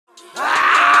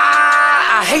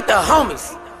hate the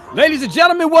homies. Ladies and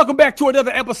gentlemen, welcome back to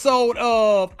another episode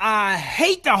of I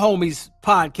Hate the Homies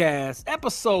podcast,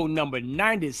 episode number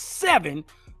 97.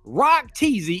 Rock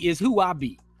Teasy is who I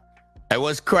be. Hey,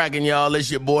 what's cracking, y'all?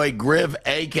 It's your boy GRIFF,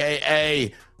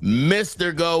 a.k.a.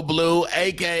 Mr. Go Blue,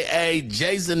 a.k.a.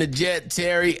 Jason the Jet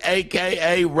Terry,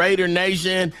 a.k.a. Raider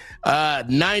Nation.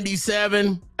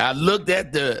 97. I looked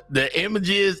at the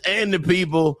images and the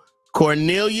people.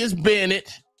 Cornelius Bennett,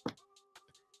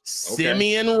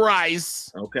 Simeon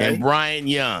Rice, and Brian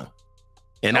Young.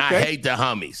 And I hate the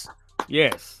homies.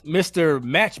 Yes, Mr.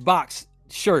 Matchbox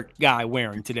shirt guy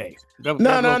wearing today.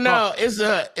 No.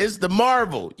 It's the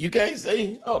Marvel. You can't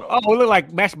see. Hold on. Oh, it look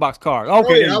like Matchbox cars.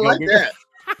 Okay, I like that.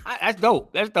 That's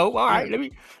dope. That's dope. All right,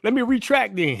 let me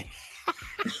retract then.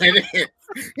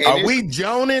 Are we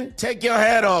joning? Take your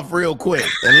hat off real quick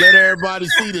and let everybody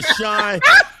see the shine.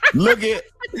 Look at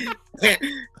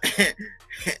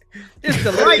it's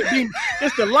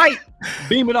the light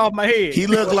beaming off my head. He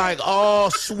looked like all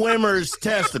swimmers'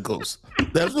 testicles.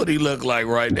 That's what he looked like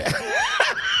right now.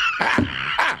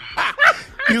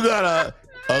 You got a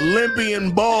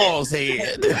Olympian balls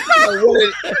head.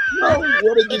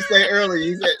 What did you say earlier?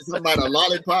 You said something about a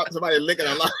lollipop, somebody licking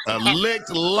a lollipop. A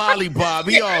licked lollipop.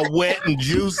 He all wet and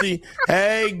juicy.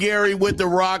 Hey, Gary with the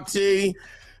rock tee.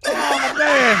 Oh,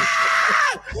 man.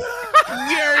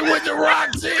 Gary with the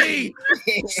rock tee.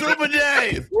 Super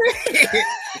Dave.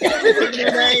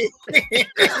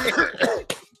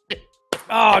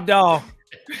 Oh, dog.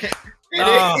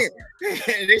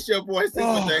 This your boy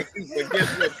Super Dave. But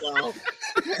guess what, y'all?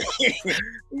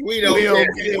 We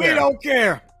don't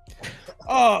care.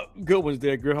 Good ones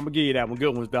there, girl. I'm gonna give you that one.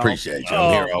 Good ones, dog. Appreciate you.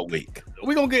 I'm here all week.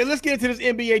 Let's get into this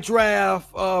NBA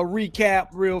draft recap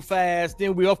real fast.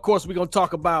 Then we're gonna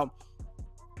talk about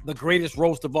the greatest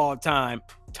roast of all time,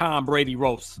 Tom Brady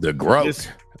roast. The gross.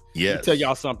 Yes. Let me tell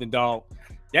y'all something, dog.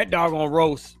 That doggone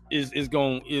roast is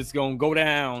gonna go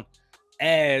down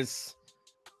as.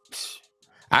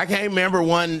 I can't remember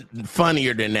one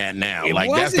funnier than that now.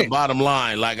 That's the bottom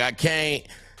line. Like I can't.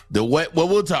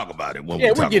 We'll talk about it when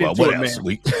we talk about what else.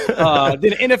 Then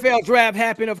the NFL draft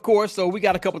happened, of course. So we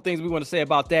got a couple things we want to say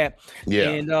about that. Yeah.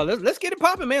 And let's get it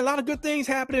popping, man. A lot of good things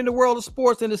happening in the world of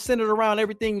sports and it's centered around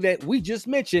everything that we just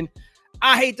mentioned.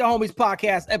 I Hate the Homies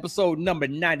podcast episode number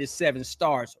 97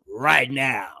 starts right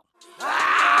now.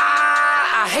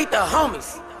 I hate the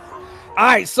homies. All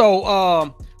right,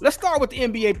 so let's start with the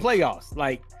NBA playoffs.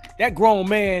 Like that grown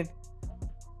man.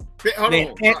 Hold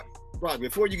on, Rock,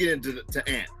 before you get into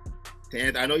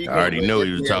Ant, I know you. I already knew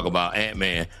you were talking about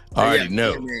Ant-Man. I already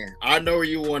know. Ant-Man. I know where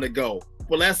you want to go.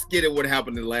 Well, let's get at what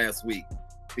happened in last week,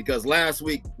 because last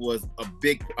week was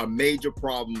a major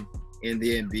problem in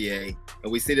the NBA,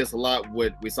 and we see this a lot.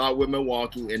 We saw it with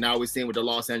Milwaukee, and now we're seeing with the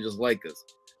Los Angeles Lakers.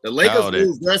 The Lakers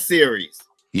lose their series.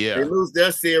 Yeah, they lose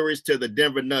their series to the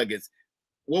Denver Nuggets.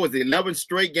 What was it? 11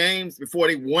 straight games before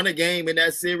they won a game in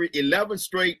that series. 11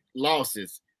 straight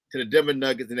losses to the Denver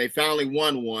Nuggets, and they finally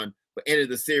won one, but ended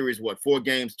the series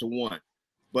 4-1.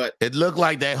 But it looked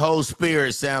like that whole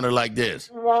spirit sounded like this.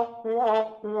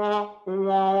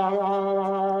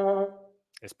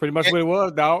 It's pretty much what it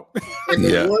was, dog. And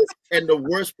the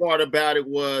worst part about it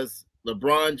was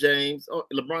LeBron James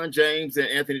and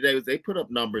Anthony Davis. They put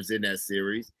up numbers in that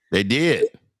series. They did.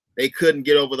 They couldn't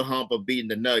get over the hump of beating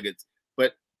the Nuggets.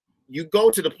 But you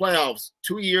go to the playoffs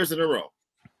 2 years in a row,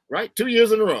 right? 2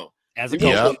 years in a row. As a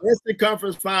coach, the Western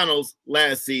Conference Finals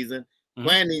last season,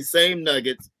 playing these same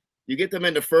Nuggets. You get them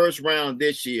in the first round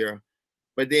this year,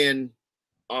 but then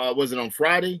was it on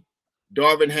Friday?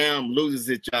 Darvin Ham loses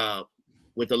his job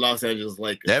with the Los Angeles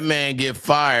Lakers. That man get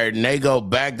fired, and they go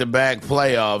back-to-back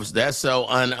playoffs. That's so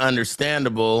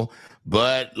ununderstandable.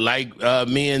 But like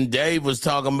me and Dave was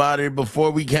talking about it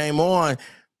before we came on,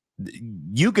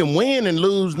 you can win and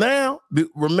lose now.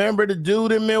 Remember the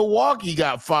dude in Milwaukee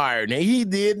got fired and he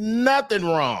did nothing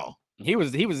wrong. He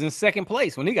was in second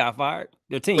place when he got fired.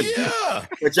 The team. Yeah.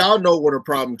 But y'all know where the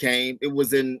problem came. It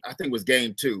was I think it was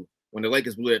game 2 when the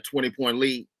Lakers blew a 20-point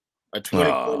lead. A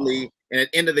 20-point lead. And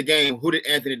at the end of the game, who did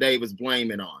Anthony Davis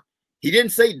blame it on? He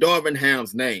didn't say Darvin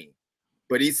Ham's name,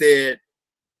 but he said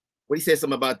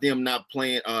something about them not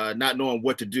playing, not knowing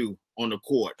what to do on the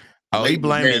court. Oh, he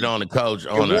blamed it on the coach.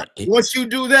 Once you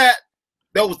do that,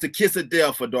 that was the kiss of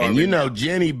death for Darvin. And you know,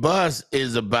 Jenny Buss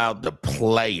is about the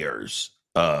players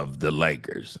of the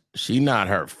Lakers. She not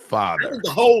her father. That is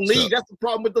the whole league. That's the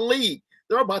problem with the league.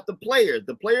 They're about the players.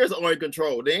 The players are in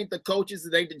control. They ain't the coaches.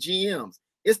 It ain't the GMs.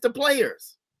 It's the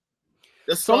players.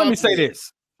 So let me say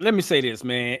this. Let me say this,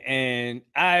 man. And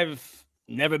I've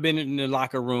never been in the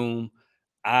locker room.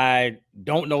 I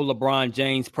don't know LeBron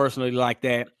James personally like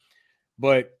that.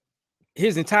 But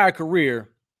his entire career,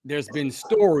 there's been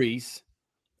stories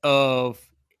of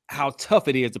how tough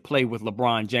it is to play with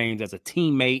LeBron James as a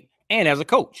teammate and as a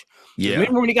coach. Yeah.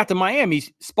 Remember when he got to Miami,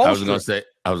 Spoelstra,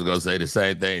 I was gonna say the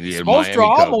same thing. Yeah, Spoelstra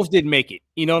almost didn't make it.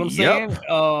 You know what I'm saying? Yep.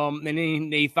 And then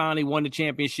they finally won the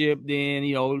championship. Then,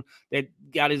 you know, that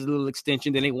got his little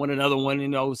extension. Then they won another one, you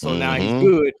know, so now he's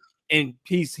good. And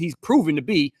he's proven to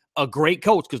be a great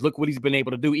coach, because look what he's been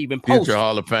able to do even post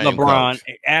Hall of Fame LeBron. coach.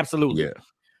 Absolutely. Yeah.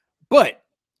 But,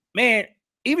 man,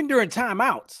 even during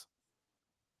timeouts,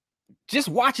 just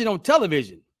watching on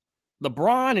television,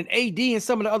 LeBron and AD and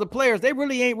some of the other players, they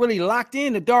really ain't locked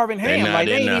in to Darvin Ham. They're not like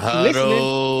in they the ain't huddle.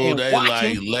 listening and They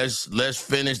watching. like, let's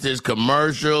finish this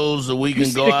commercial so we You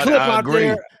can go out. clip I out agree.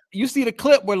 there. You see the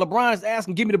clip where LeBron is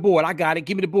asking, "Give me the board. I got it.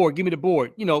 Give me the board. Give me the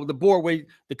board." You know, the board where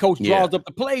the coach draws up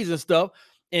the plays and stuff.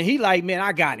 And he like, "Man,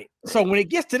 I got it." So when it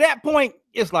gets to that point,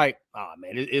 it's like, "Oh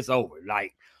man, it's over."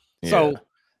 Like, so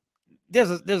there's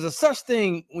a such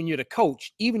thing when you're the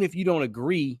coach, even if you don't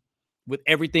agree with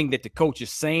everything that the coach is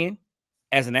saying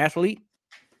as an athlete,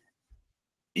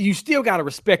 you still got to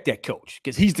respect that coach,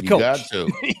 because he's the coach. Got to.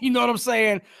 You know what I'm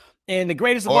saying? And the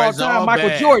greatest of Or all it's time, all Michael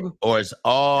bad. Jordan. Or it's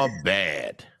all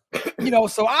bad. You know,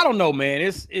 so I don't know, man.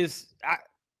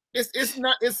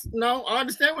 No, I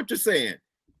understand what you're saying.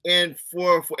 And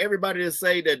for everybody to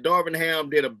say that Darvin Ham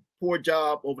did a poor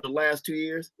job over the last 2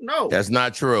 years, no, That's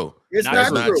not true. it's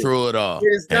That's not not true at all. It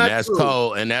is and not that's true.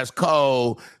 cold. And that's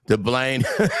cold to blame.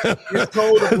 It's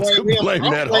cold to blame him. blame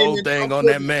I'm that blaming- whole thing I'm on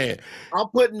putting- that man. I'm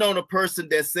putting on a person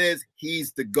that says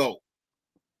he's the GOAT.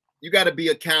 You got to be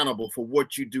accountable for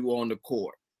what you do on the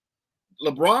court.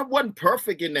 LeBron wasn't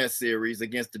perfect in that series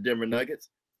against the Denver Nuggets.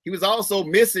 He was also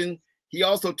missing. He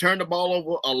also turned the ball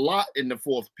over a lot in the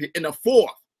fourth,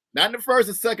 not in the first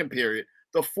and second period,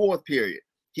 the fourth period.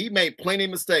 He made plenty of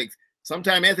mistakes.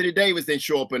 Sometimes Anthony Davis didn't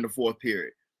show up in the fourth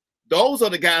period. Those are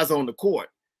the guys on the court.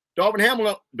 Darvin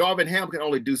Ham can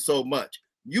only do so much.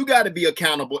 You got to be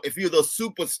accountable if you're the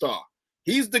superstar.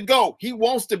 He's the GOAT. He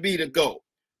wants to be the GOAT.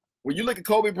 When you look at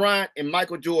Kobe Bryant and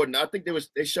Michael Jordan, I think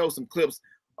they showed some clips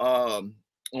on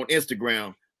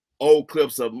Instagram, old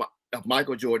clips of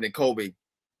Michael Jordan and Kobe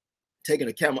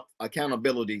taking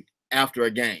accountability after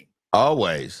a game.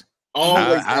 Always.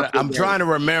 I'm trying to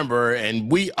remember,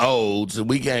 and we old, so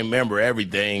we can't remember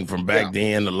everything from back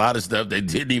then. A lot of stuff they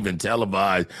didn't even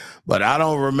televise. But I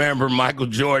don't remember Michael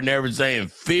Jordan ever saying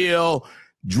Phil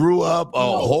drew up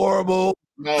a horrible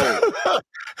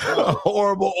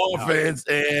offense,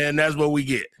 and that's what we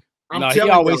get. He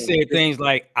always said things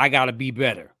like, "I gotta be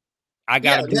better. I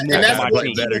gotta do more for my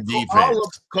team." Better defense. All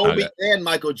of Kobe and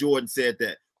Michael Jordan said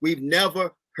that. We've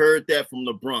never heard that from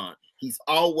LeBron. He's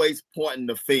always pointing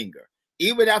the finger.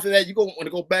 Even after that, you want to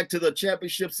go back to the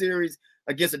championship series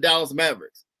against the Dallas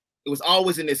Mavericks. It was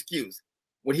always an excuse.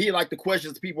 When he the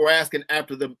questions people were asking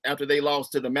after they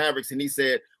lost to the Mavericks, and he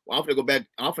said, "Well, I'm gonna go back.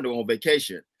 I'm gonna go on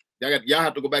vacation. Y'all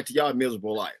have to go back to y'all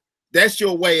miserable life. That's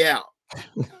your way out."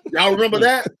 Y'all remember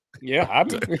that? Yeah, I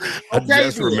remember. I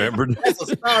just remembered. That's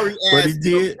a sorry ass. But he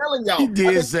did. I'm telling y'all, He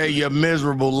did say your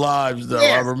miserable lives, though.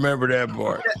 Yes. I remember that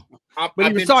part. But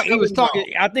he was talking. He was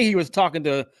talking. I think he was talking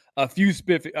to a few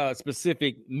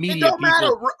specific media don't matter,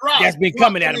 people Rob, that's been Rob,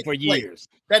 coming that at him ain't for the place. years.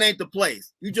 That ain't the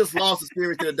place. You just lost the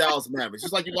series to the Dallas Mavericks,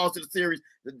 just like you lost to the series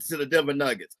to the Denver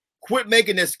Nuggets. Quit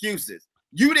making excuses.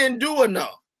 You didn't do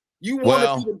enough. You want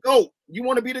to be the GOAT. You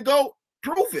want to be the GOAT?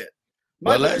 Prove it.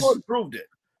 Michael Jordan proved it.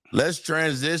 Let's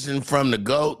transition from the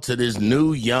GOAT to this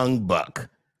new young buck.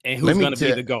 And who's going to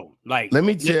be the GOAT? Let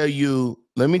me tell you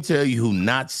who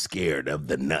not scared of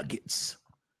the Nuggets.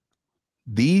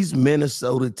 These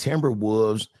Minnesota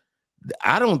Timberwolves,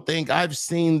 I don't think I've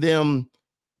seen them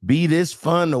be this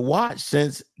fun to watch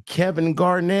since Kevin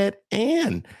Garnett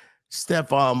and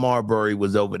Stephon Marbury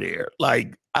was over there.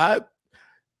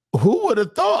 Who would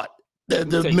have thought that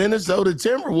the Minnesota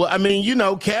Timberwolves, I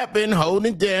mean, Cat been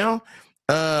holding it down.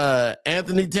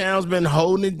 Anthony Towns been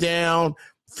holding it down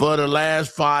for the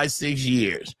last 5-6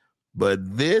 years. But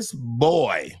this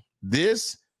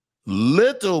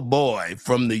little boy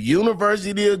from the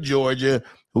University of Georgia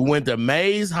who went to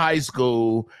Mays High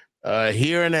School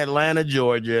here in Atlanta,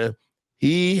 Georgia,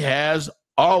 he has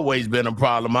always been a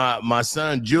problem. My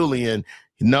son Julian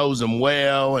knows him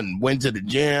well and went to the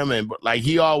gym, and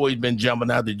he always been jumping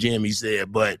out the gym, he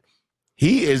said, but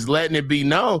he is letting it be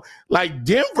known. Like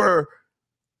Denver,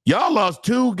 y'all lost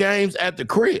 2 games at the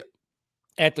crib.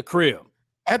 At the crib.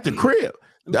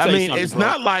 I mean, it's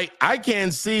not like I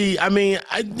can't see. I mean,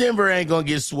 Denver ain't going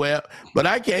to get swept, but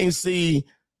I can't see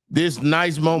this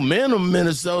nice momentum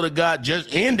Minnesota got just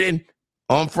ending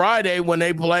on Friday when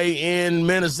they play in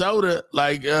Minnesota.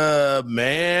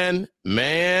 Man,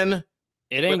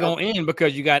 It ain't gonna end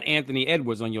because you got Anthony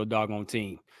Edwards on your doggone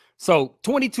team. So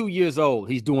 22 years old,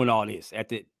 he's doing all this at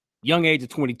the young age of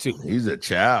 22. He's a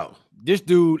child. This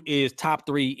dude is top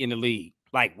 3 in the league,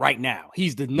 like right now.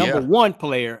 He's the number 1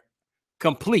 player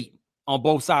complete on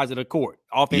both sides of the court,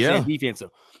 offensive and defensive,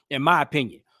 in my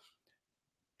opinion.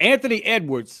 Anthony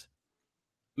Edwards,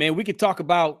 man, we could talk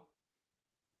about,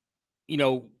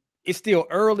 it's still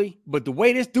early, but the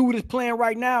way this dude is playing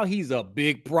right now, he's a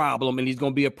big problem, and he's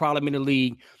going to be a problem in the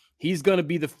league. He's going to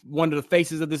be one of the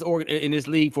faces of this in this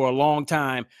league for a long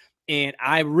time, and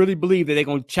I really believe that they're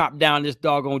going to chop down this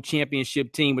doggone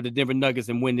championship team with the Denver Nuggets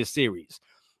and win this series.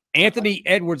 Anthony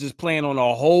Edwards is playing on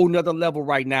a whole nother level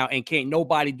right now, and can't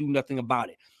nobody do nothing about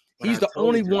it. He's the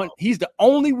only one. He's the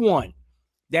only one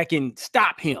that can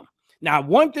stop him. Now,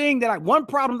 one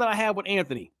problem that I have with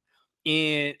Anthony,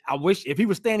 and I wish if he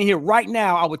was standing here right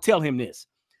now, I would tell him this: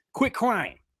 quit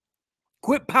crying,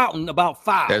 quit pouting about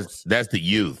fouls. That's the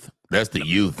youth. That's the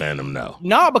youth in him now.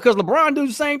 No, because LeBron do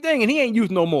the same thing, and he ain't youth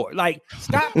no more. Like,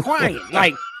 stop crying.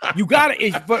 Like, you got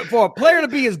to for a player to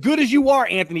be as good as you are,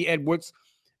 Anthony Edwards,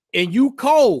 and you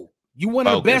cold, you one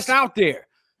of the best out there.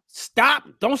 Stop.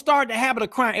 Don't start the habit of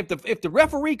crying. If the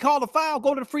referee call the foul,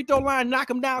 go to the free throw line, knock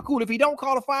him down. Cool. If he don't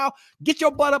call the foul, get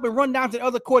your butt up and run down to the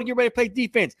other court and get ready to play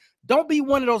defense. Don't be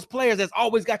one of those players that's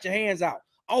always got your hands out,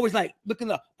 always like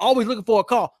always looking for a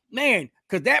call, man.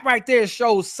 Because that right there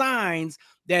shows signs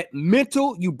that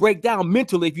you break down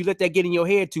mentally if you let that get in your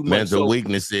head too much. Mental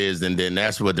weaknesses, and then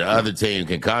that's what the other team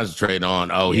can concentrate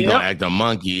on. Oh, he gonna act a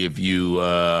monkey if you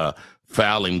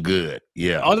foul him good.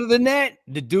 Yeah. Other than that,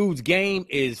 the dude's game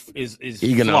is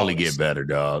he can only get better,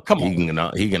 dog. Come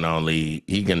on. He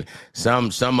can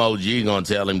some OG gonna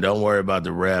tell him, don't worry about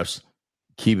the refs,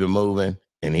 keep it moving,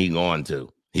 and he going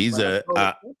to.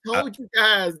 I told you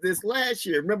guys this last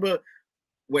year. Remember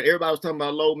when everybody was talking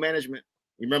about load management?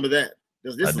 You remember that?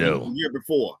 This is the year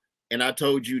before, and I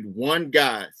told you one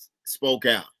guy spoke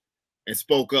out and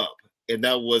spoke up, and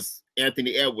that was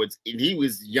Anthony Edwards, and he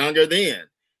was younger then.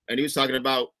 And he was talking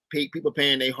about people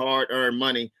paying their hard-earned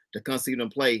money to come see them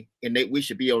play, and we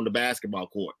should be on the basketball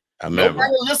court. I remember.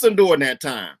 Nobody listened during that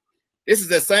time. This is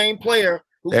the same player.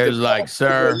 It was like,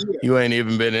 sir, you ain't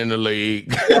even been in the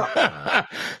league. But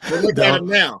look at him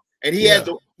now. And he has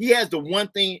the one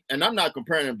thing, and I'm not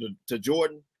comparing him to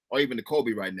Jordan or even to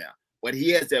Kobe right now, but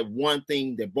he has that one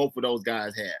thing that both of those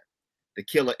guys have, the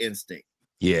killer instinct.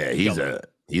 Yeah, he's a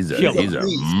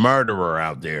murderer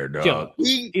out there, dog.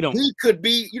 He could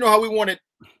be, you know how we wanted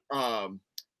the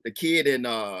kid in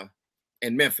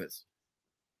Memphis.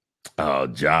 Oh,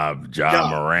 Ja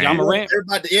Morant. Ja Morant.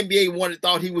 Everybody, the NBA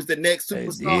thought he was the next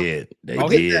superstar. They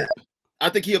did. I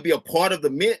think he'll be a part of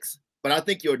the mix, but I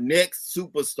think your next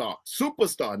superstar,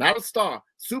 not a star,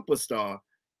 superstar,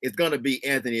 is gonna be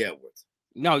Anthony Edwards.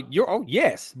 No,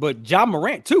 yes, but Ja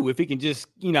Morant too. If he can just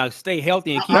stay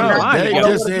healthy and keep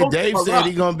Dave said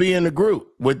he's gonna be in the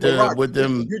group with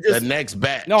the next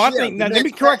batch. No, I think let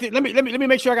me correct it. Let me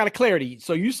make sure I got a clarity.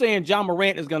 So you saying Ja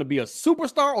Morant is gonna be a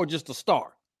superstar or just a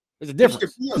star? There's a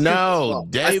difference. No,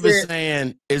 Dave is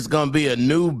saying it's going to be a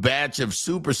new batch of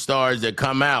superstars that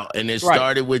come out. And it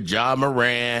started with Ja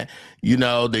Morant, the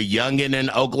youngin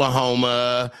in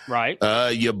Oklahoma, right?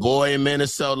 Your boy in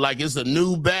Minnesota. Like, it's a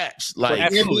new batch. Like,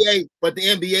 but the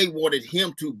NBA wanted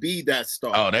him to be that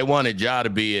star. Oh, they wanted Ja to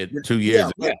be it 2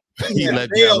 years ago. He has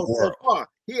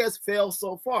failed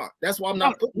so far. That's why I'm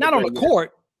not on the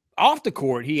court. Off the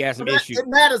court, he has some issues. It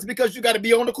matters because you got to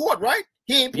be on the court, right?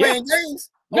 He ain't playing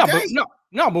games. Okay.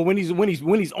 But when he's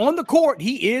on the court,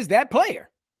 he is that player.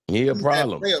 He a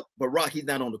problem. But Rock, he's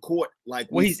not on the court.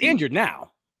 He's injured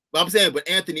now. But I'm saying, but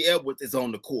Anthony Edwards is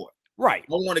on the court. Right. I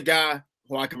want a guy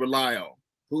who I can rely on,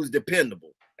 who's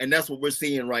dependable. And that's what we're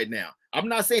seeing right now. I'm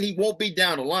not saying he won't be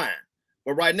down the line,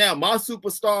 but right now, my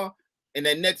superstar in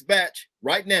that next batch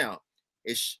right now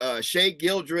is Shai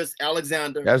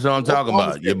Gilgeous-Alexander. That's what I'm talking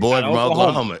about. Your boy from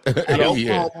Oklahoma.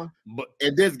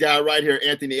 And this guy right here,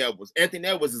 Anthony Edwards. Anthony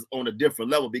Edwards is on a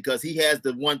different level because he has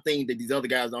the one thing that these other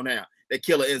guys don't have, that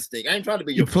killer instinct. I ain't trying to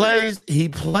be He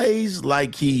plays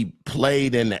like he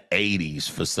played in the 80s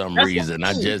for some reason.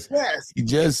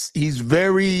 He's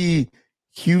very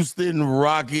Houston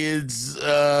Rockets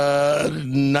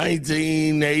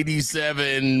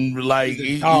 1987, like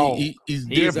he's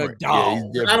different. I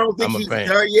don't think he's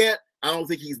there yet. I don't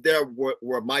think he's there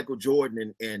where Michael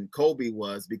Jordan and Kobe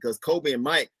was, because Kobe and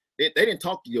Mike, they didn't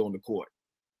talk to you on the court.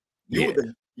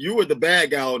 You were the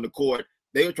bad guy on the court.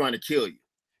 They were trying to kill you.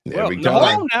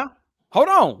 Hold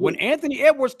on. When Anthony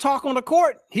Edwards talk on the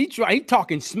court, he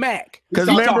talking smack. Because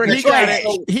remember, he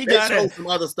got some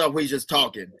other stuff where he's just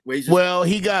talking.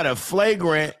 He got a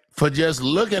flagrant for just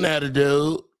looking at a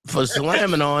dude for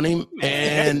slamming on him,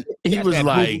 and he was that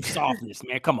like, softness,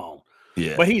 man. Come on.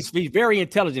 yeah. But he's very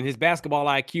intelligent. His basketball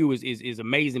IQ is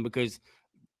amazing because,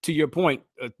 to your point,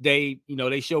 they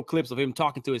show clips of him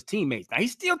talking to his teammates. Now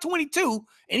he's still 22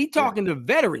 and he's talking to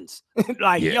veterans.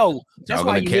 Like, yo, that's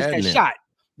why you missed that shot.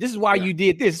 This is why you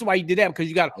did this. This is why you did that, because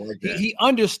you got he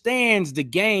understands the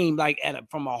game like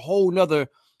from a whole nother.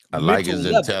 I like his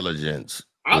level. Intelligence.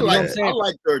 I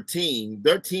like their team.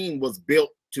 Their team was built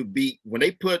to beat when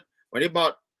they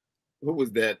bought. Who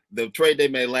was that? The trade they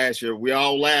made last year. We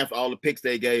all laughed all the picks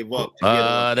they gave up.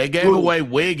 They gave away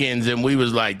Wiggins, and we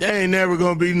was like, they ain't never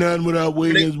gonna be nothing without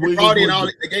Wiggins.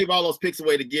 They gave all those picks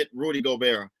away to get Rudy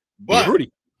Gobert. But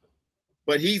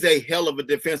he's a hell of a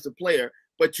defensive player.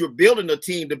 But you're building a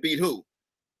team to beat who?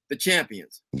 The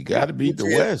champions. You got to beat the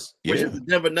West. Which is the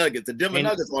Denver Nuggets. The Denver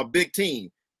Nuggets are a big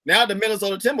team. Now the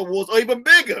Minnesota Timberwolves are even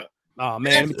bigger. Oh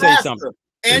man, let me tell you something.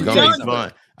 It's gonna be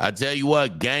fun. I tell you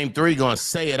what, Game 3 gonna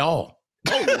say it all.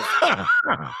 I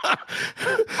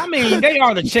mean, they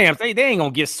are the champs. They ain't gonna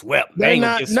get swept.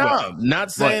 Not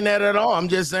saying that at all. I'm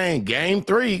just saying Game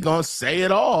 3 gonna say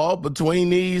it all between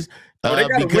these. They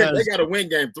gotta win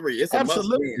Game 3. It's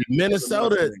absolutely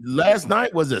Minnesota last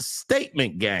night was a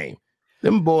statement game.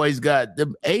 Them boys got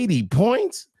them 80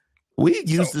 points. We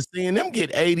used to seeing them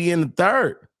get 80 in the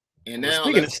third. And now,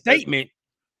 speaking of statement,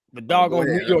 the doggone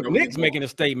New York Knicks making a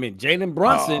statement. Jalen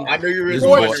Brunson, I knew you were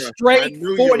scored a straight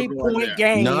 40-point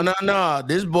game. No.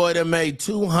 This boy that made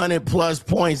 200+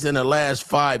 points in the last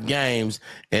 5 games,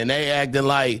 and they acting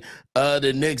like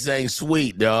the Knicks ain't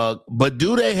sweet, dog. But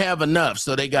do they have enough?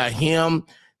 So they got him,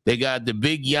 they got the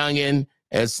big youngin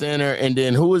at center, and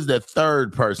then who is the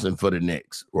third person for the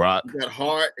Knicks? Rock. You got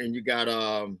Hart, and you got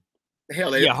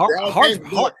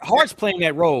Hart's playing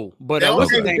that role, but they all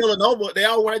came to Villanova. They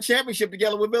all won a championship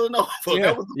together with Villanova.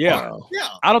 Yeah.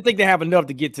 I don't think they have enough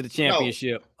to get to the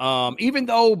championship. No. Even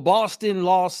though Boston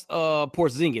lost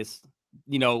Porzingis,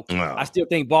 I still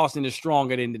think Boston is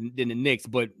stronger than the Knicks.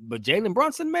 But Jalen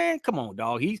Brunson, man, come on,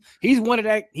 dog. He's one of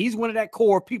that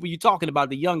core of people you're talking about,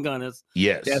 the young gunners.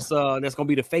 Yes, that's gonna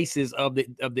be the faces of the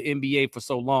NBA for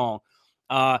so long.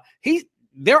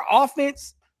 Their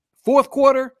offense, fourth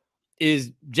quarter,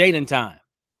 is Jalen time.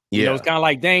 It's kind of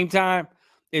like Dame time.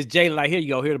 It's Jalen, like, here you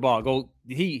go, here the ball. Go.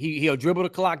 He'll dribble the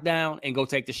clock down and go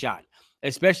take the shot.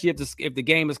 Especially if the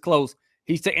game is close.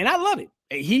 And I love it.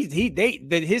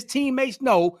 His teammates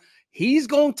know he's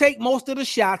gonna take most of the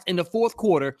shots in the fourth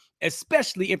quarter,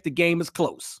 especially if the game is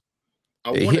close.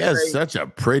 He has such a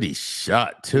pretty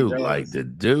shot too, like the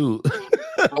dude.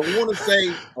 I want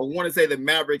to say the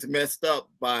Mavericks messed up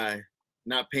by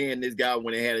not paying this guy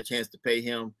when they had a chance to pay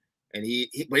him. And he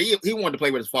wanted to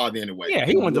play with his father anyway. Yeah,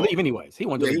 he wanted to leave anyways. He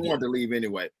wanted to leave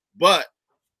anyway. But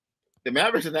the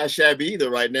Mavericks are not shabby either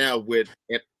right now.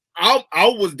 I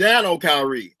was down on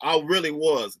Kyrie. I really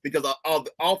was, because of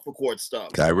the off the court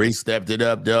stuff. Kyrie stepped it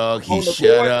up, dog. He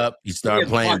shut up. He started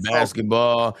playing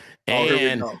basketball.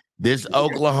 And this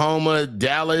Oklahoma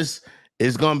Dallas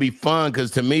is going to be fun,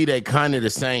 because to me they kind of the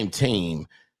same team.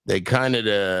 They kind of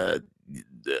the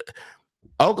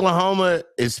Oklahoma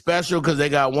is special because they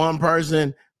got one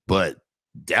person, but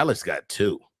Dallas got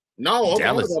 2. No,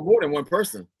 Oklahoma got more than one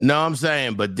person. No, I'm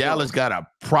saying, but Dallas got a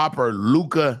proper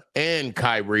Luka and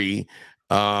Kyrie.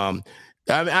 Oklahoma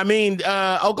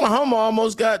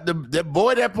almost got the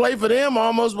boy that played for them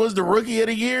almost was the rookie of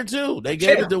the year too. They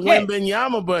gave it to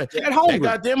Wembanyama, but they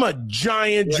got them a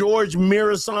giant George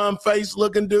Mirasan face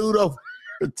looking dude over.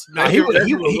 No, he would have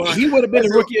been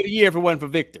the rookie of the year if it wasn't for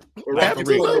Victor.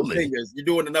 Absolutely. You're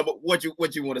doing the number. What you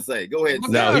want to say? Go ahead.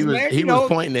 No, he was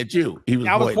pointing at you.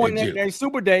 I was pointing at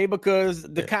Super Day because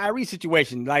the Kyrie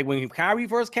situation. Like when Kyrie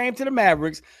first came to the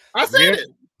Mavericks, I said it.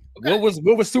 Okay.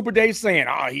 What was Super Dave saying?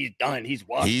 Oh, he's done. He's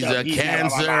washed he's up. a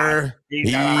cancer.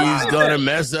 He's gonna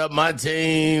mess up my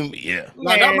team. Yeah.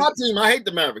 No, not my team. I hate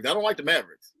the Mavericks. I don't like the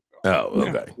Mavericks. Oh,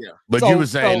 okay. Yeah. But you were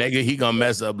saying he gonna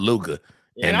mess up Luka.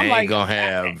 And they ain't gonna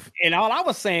have. And all I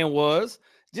was saying was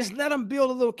just let them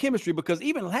build a little chemistry, because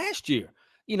even last year,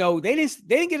 they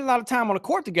didn't get a lot of time on the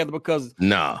court together because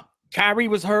Kyrie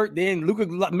was hurt. Then Luka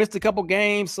missed a couple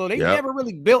games, so they never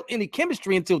really built any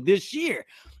chemistry until this year.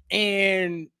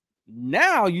 And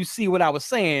now you see what I was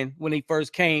saying when he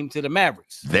first came to the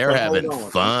Mavericks. They're having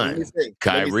fun.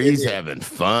 Kyrie's having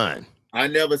fun. I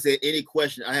never said any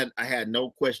question. I had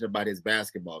no question about his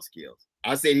basketball skills.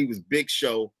 I said he was big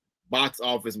show, box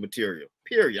office material,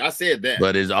 period. I said that.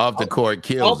 But his off the court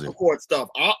kills him. Off the court stuff.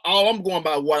 All I'm going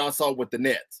by what I saw with the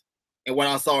Nets and what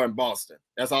I saw in Boston.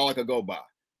 That's all I could go by.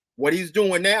 What he's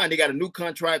doing now, and he got a new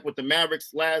contract with the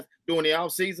Mavericks during the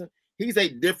offseason, he's a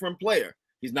different player.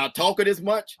 He's not talking as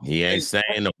much. He ain't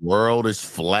saying the world is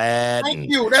flat.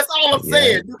 Thank you. That's all I'm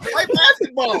saying. Just play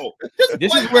basketball.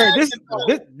 This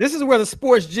is where the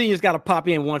sports genius got to pop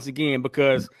in once again,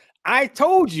 because I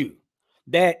told you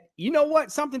that, you know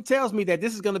what? Something tells me that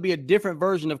this is going to be a different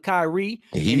version of Kyrie.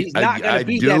 He's not going to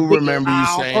be that big. I do remember you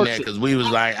saying that, because we was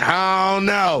like, I don't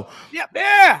know.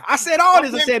 Yeah. I said all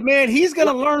this. I said, man, he's going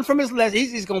to learn from his lesson.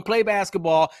 He's going to play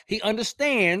basketball. He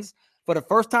understands for the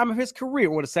first time of his career,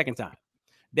 or the second time,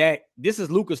 that this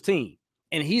is Luka's team,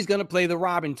 and he's going to play the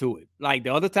Robin to it. Like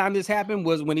the other time this happened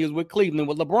was when he was with Cleveland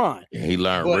with LeBron. He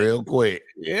learned real quick.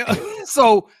 Yeah.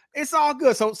 So it's all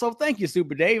good. So thank you,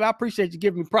 Super Dave. I appreciate you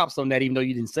giving me props on that, even though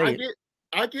you didn't say it.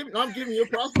 I'm giving you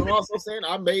props. I'm also saying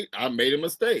I made a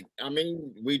mistake. I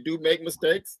mean, we do make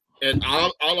mistakes, and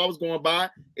all I was going by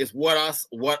is what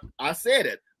I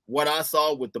said what I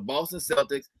saw with the Boston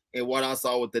Celtics and what I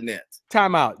saw with the Nets.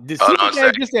 Time out. Did Super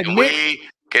Dave just admit?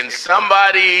 Can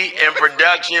somebody in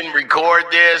production record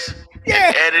this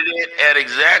and edit it at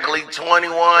exactly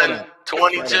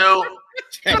 21:22?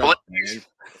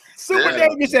 Super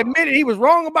Dave just admitted he was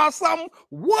wrong about something.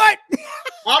 What?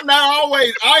 I'm not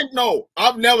always. I know.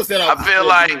 I've never said. I feel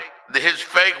like his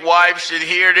fake wife should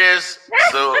hear this,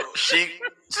 so she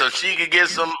could get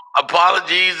some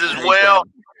apologies as well.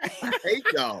 I hate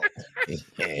y'all.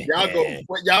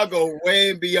 Y'all go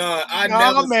way beyond.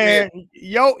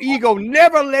 Your ego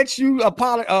never lets you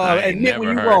admit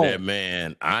when you're wrong. That,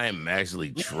 man, I am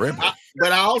actually tripping.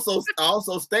 But I also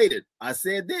stated. I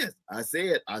said this. I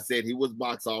said he was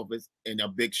box office and a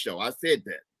big show. I said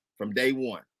that from day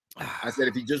one. I said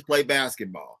if he just played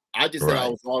basketball. I just said I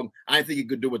was wrong. I didn't think he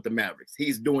could do it with the Mavericks.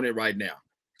 He's doing it right now.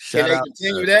 Can they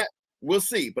continue that? We'll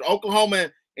see. But Oklahoma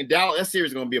and Dallas, that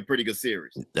series is going to be a pretty good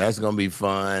series. That's going to be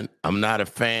fun. I'm not a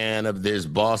fan of this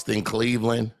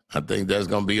Boston-Cleveland. I think that's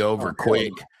going to be over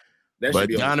quick. But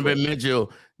Donovan Mitchell,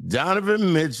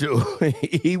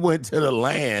 he went to the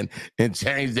land and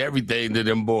changed everything to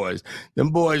them boys.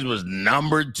 Them boys was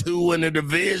number 2 in the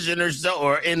division or so,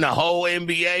 or in the whole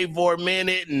NBA for a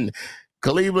minute. And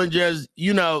Cleveland just,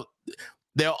 they'll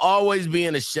always be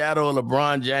in the shadow of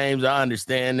LeBron James. I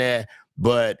understand that.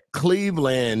 But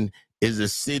Cleveland is a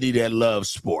city that loves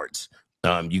sports.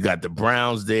 You got the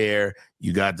Browns there.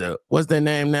 You got what's their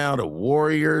name now? The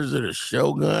Warriors or the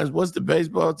Shoguns? What's the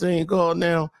baseball team called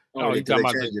now? Oh, you talking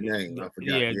about the name? I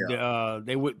forgot.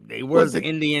 They were the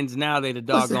Indians. Now they the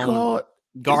doggone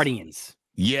Guardians.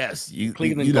 Yes,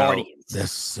 Cleveland Guardians.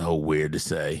 That's so weird to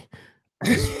say.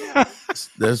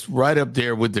 That's right up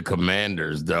there with the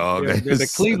Commanders, dog. They're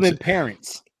the Cleveland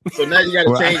Parents. So now you got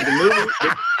to change the movie.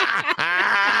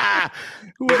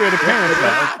 Who are the parents?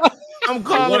 I'm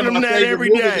calling them that every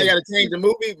day. They got to change the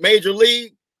movie. Major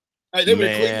League. They were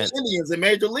the Cleveland Indians in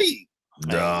Major League.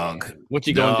 Dog, what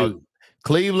you gonna do?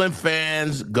 Cleveland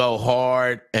fans go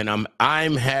hard, and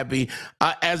I'm happy.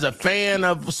 As a fan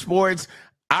of sports,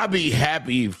 I'll be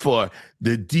happy for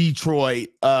the Detroit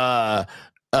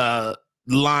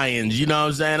Lions. You know what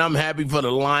I'm saying? I'm happy for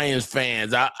the Lions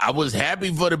fans. I was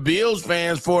happy for the Bills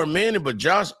fans for a minute, but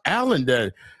Josh Allen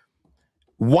did.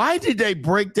 Why did they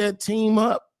break that team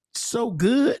up so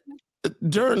good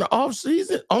during the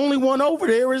offseason? Only one over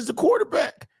there is the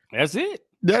quarterback. That's it.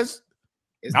 They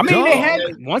had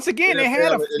a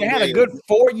good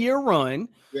 4-year run.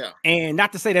 Yeah. And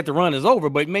not to say that the run is over,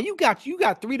 but man, you got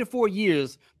 3 to 4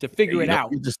 years to figure it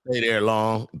out. You just stay there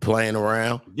long playing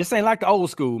around. This ain't like the old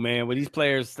school, man, where these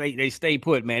players they stay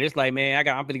put, man. It's like, man,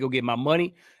 I'm gonna go get my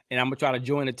money and I'm gonna try to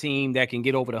join a team that can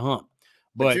get over the hump.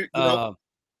 But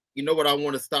you know what I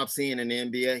want to stop seeing in the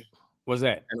NBA? What's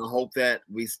that? And I hope that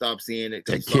we stop seeing it.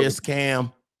 The kiss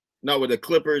cam. No, with the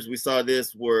Clippers, we saw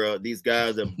this where these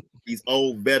guys these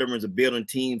old veterans are building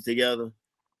teams together,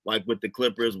 like with the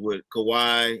Clippers with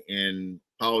Kawhi and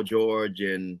Paul George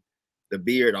and the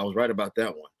Beard. I was right about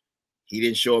that one. He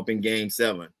didn't show up in Game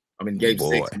 7. I mean, Game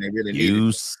 6, and they really needed.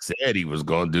 You said he was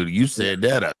going to do. You said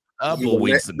that a couple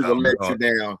weeks ago. Let you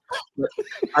down. But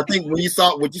I think when you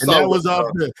saw what you saw, that was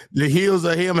off the heels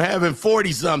of him having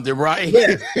 40-something, right?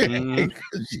 Yeah.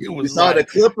 You saw the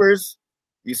Clippers.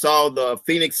 You saw the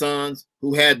Phoenix Suns,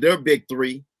 who had their big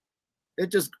 3. They're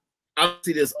just. I don't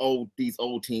see these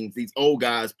old teams, these old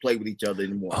guys play with each other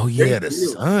anymore. Oh yeah, the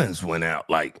Suns went out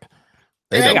like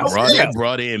they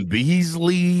brought in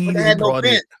Beasley. They had no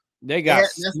bench. They got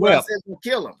that's what I said will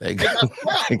kill them. They got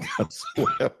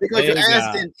swept. Because you're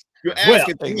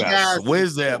asking 3 guys.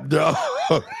 Where's that, dog?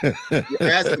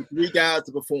 You're asking 3 guys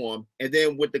to perform, and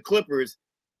then with the Clippers,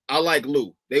 I like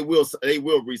Lou. They will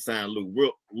re-sign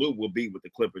Lou. Lou will be with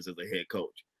the Clippers as a head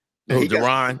coach.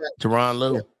 Tyronn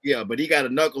Lue. Yeah, but he got a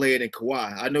knucklehead in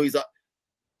Kawhi. I know he's up.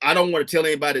 I don't want to tell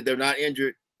anybody they're not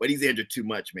injured, but he's injured too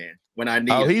much, man. When I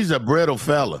need he's a brittle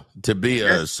fella to be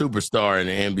a superstar in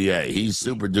the NBA. He's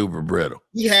super duper brittle.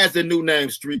 He has the new name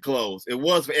Street Clothes. It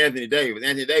was for Anthony Davis.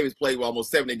 Anthony Davis played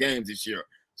almost 70 games this year.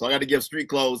 So I got to give Street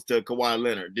Clothes to Kawhi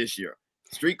Leonard this year.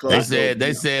 Street Clothes.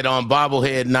 They said on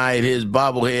bobblehead night, his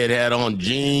bobblehead had on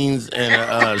jeans and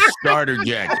a starter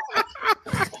jacket.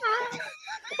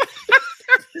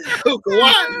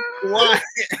 Kawhi.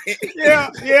 Yeah,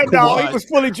 no, he was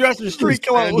fully dressed in street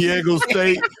clothes.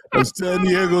 San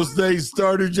Diego State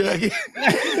starter jacket.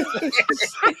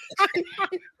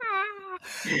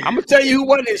 I'm gonna tell you who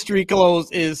won in street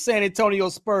clothes is San Antonio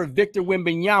Spurs Victor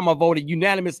Wembanyama, voted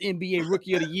unanimous NBA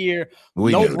Rookie of the Year.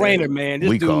 No brainer, man. This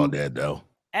dude called that though.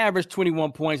 Averaged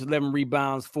 21 points, 11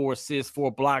 rebounds, 4 assists,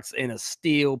 4 blocks, and a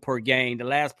steal per game. The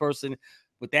last person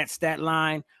with that stat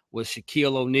line was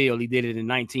Shaquille O'Neal. He did it in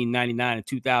 1999 and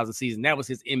 2000 season. That was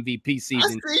his MVP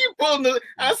season.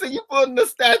 I see you pulling the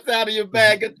stats out of your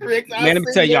bag of tricks. Man, let me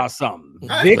tell y'all something.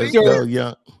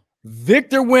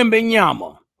 Victor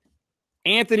Wembanyama,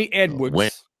 Anthony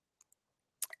Edwards,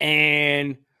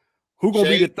 and who gonna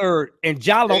be the third? And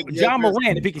John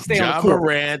Morant, if he can stay on the court. John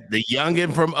Morant, the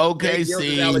youngin from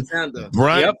OKC,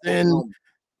 Brunson,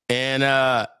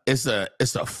 and it's a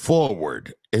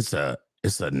forward. It's a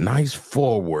nice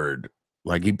forward.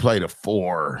 Like he played a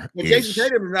 4. Well, Jason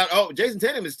Tatum is not. Oh, Jason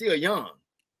Tatum is still young.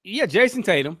 Yeah, Jason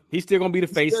Tatum. He's still gonna be the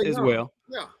face as well.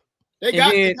 Yeah, they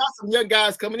got some young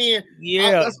guys coming in.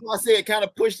 Yeah, that's why I said kind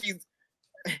of push these.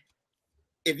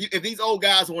 If these old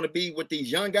guys want to be with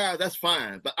these young guys, that's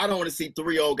fine. But I don't want to see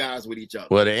 3 old guys with each other.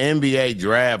 Well, the NBA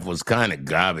draft was kind of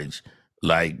garbage.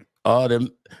 Like all them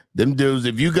dudes.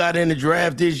 If you got in the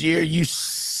draft this year, you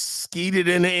skeeted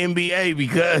in the NBA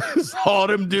because all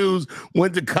them dudes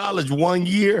went to college 1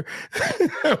 year,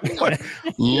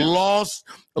 lost,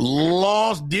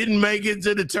 didn't make it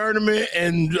to the tournament,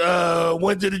 and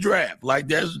went to the draft. Like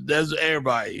that's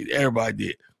everybody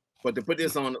did. But to put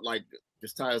this on, like,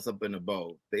 just tie us up in a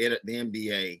bow. The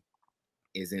NBA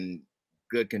is in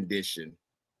good condition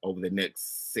over the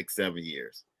next 6-7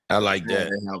 years. I like that.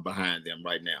 They have behind them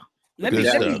right now. Let me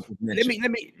add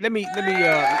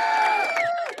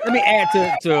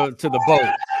to the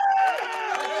boat.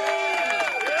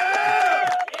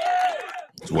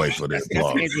 Let's wait for this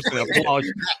applause. Applause.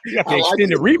 You got the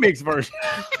extended remix version.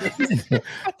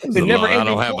 I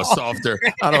don't have a softer.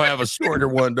 I don't have a shorter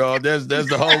one, dog. That's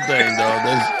the whole thing,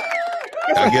 dog.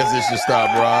 I guess it should stop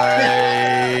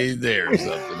right there or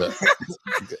something.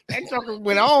 That joker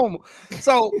went home.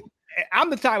 So I'm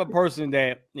the type of person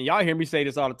that, and y'all hear me say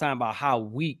this all the time about how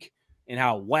weak and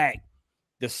how whack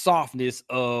the softness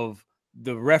of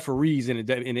the referees in the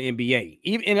NBA,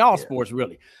 even in all sports,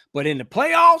 really. But in the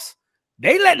playoffs,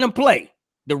 they letting them play.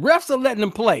 The refs are letting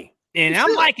them play, and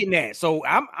I'm liking that. So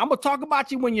I'm gonna talk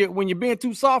about you when you're being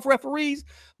too soft, referees,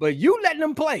 but you letting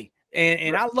them play,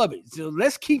 and I love it. So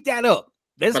let's keep that up.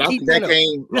 Let's keep that up.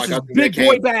 This is big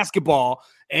boy basketball,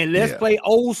 and let's play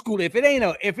old school. If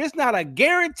it's not a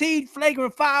guaranteed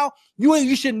flagrant foul,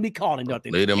 you shouldn't be calling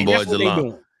nothing. Leave them boys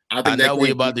alone. I know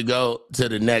we're about to go to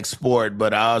the next sport,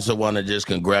 but I also want to just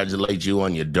congratulate you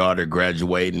on your daughter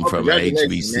graduating from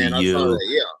HBCU.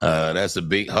 Man, that's a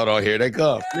big. Hold on, here they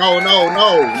come. No.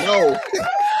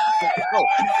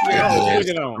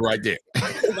 Right there.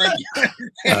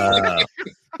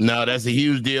 No, that's a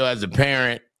huge deal as a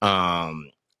parent.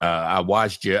 I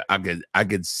watched you. I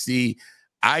could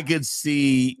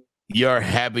see your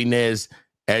happiness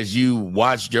as you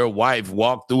watched your wife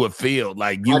walk through a field.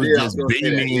 Like you were just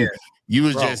beaming. You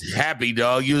was just happy,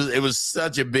 dog. It was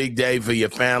such a big day for your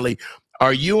family.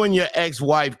 Are you and your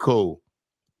ex-wife cool?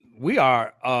 We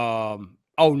are. Oh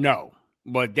no,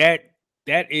 but that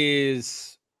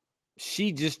is.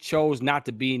 She just chose not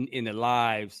to be in the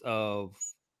lives of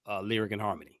Lyric and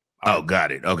Harmony. Oh,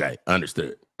 got it. Okay,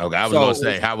 understood. Okay, I was gonna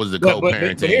say, how was the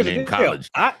co-parenting in college?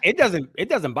 It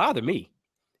doesn't bother me.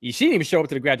 She didn't even show up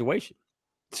to the graduation.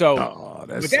 So,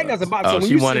 but that doesn't bother. So when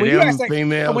she wanted them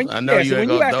females. So I know you ain't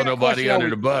gonna throw nobody under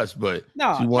the bus, but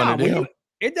she wanted them.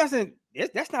 It doesn't.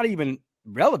 That's not even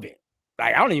relevant.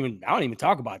 Like I don't even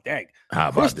talk about that. How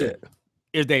about that?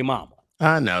 Is their mama?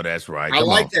 I know that's right. I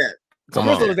like that.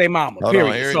 Crystal is their mama. Hold period.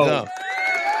 On, here so, it comes.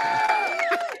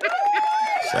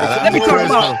 Let me talk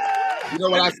about. You know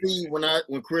what I see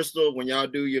when Crystal, when y'all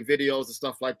do your videos and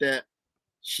stuff like that,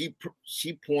 she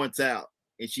points out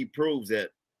and she proves that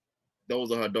those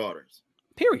are her daughters.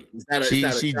 Period.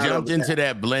 She jumped into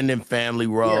that blending family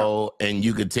role, and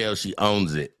you could tell she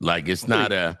owns it. Like it's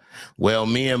not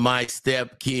me and my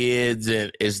step kids,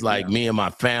 and it's like me and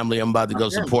my family. I'm about to go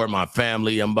support my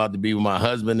family. I'm about to be with my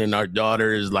husband and our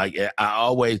daughter. Is like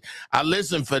I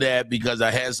listen for that because I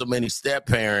had so many step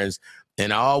parents,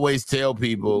 and I always tell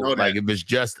people like if it's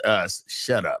just us,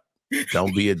 shut up.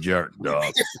 Don't be a jerk,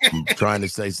 dog. I'm trying to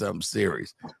say something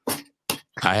serious.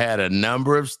 I had a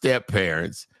number of step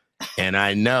parents. And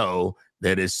I know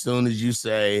that as soon as you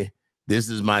say, this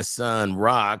is my son,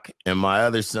 Rock, and my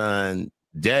other son,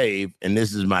 Dave, and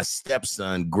this is my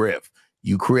stepson, Griff,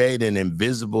 you create an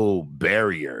invisible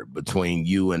barrier between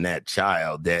you and that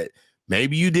child that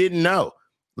maybe you didn't know.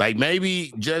 Like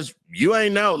maybe just you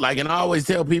ain't know. Like, and I always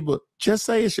tell people, just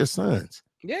say it's your sons.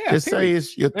 Yeah. Just say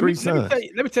it's your three sons.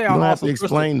 Let me tell you how awesome have to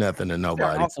explain Crystal, nothing to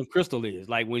nobody. How awesome Crystal is.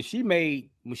 Like when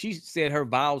she said her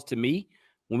vows to me,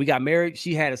 when we got married,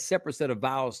 she had a separate set of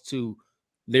vows to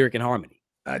Lyric and Harmony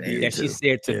that she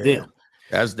said to them.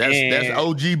 That's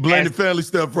OG blended family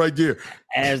stuff right there.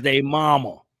 As they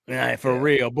mama, for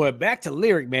real. But back to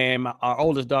Lyric, man. Our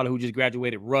oldest daughter who just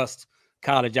graduated Rust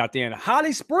College out there in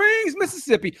Holly Springs,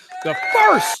 Mississippi, the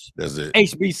first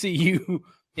HBCU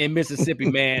in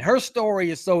Mississippi, man. Her story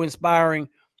is so inspiring,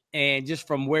 and just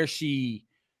from where she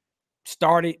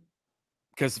started.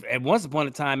 Because at once upon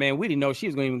a time, man, we didn't know she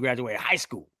was going to even graduate high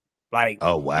school. Like,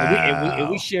 oh wow! And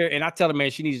we share, and I tell her,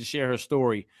 man, she needs to share her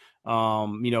story.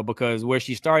 Because where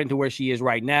she's starting to where she is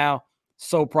right now,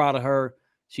 so proud of her.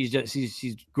 She's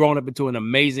grown up into an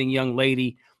amazing young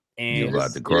lady. And you're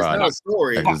about to cry. I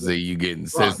can see you getting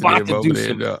sensitive over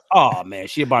there. Oh man,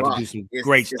 she about to do some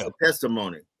great stuff. It's a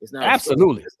testimony. It's not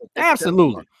absolutely.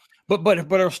 But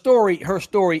her story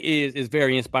is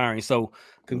very inspiring. So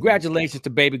congratulations to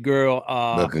baby girl.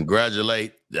 But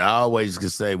congratulate. I always can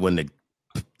say when the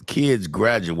kids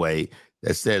graduate,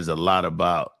 that says a lot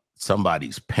about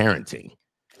somebody's parenting.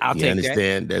 You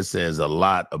understand? That says a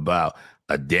lot about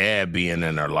a dad being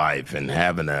in her life and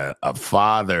having a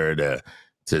father to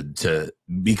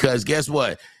because guess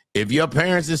what? If your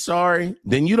parents are sorry,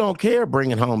 then you don't care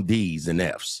bringing home D's and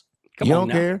F's. You don't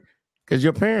care because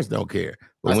your parents don't care.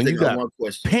 But when you got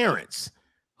parents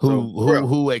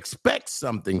who expect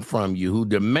something from you, who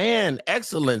demand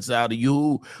excellence out of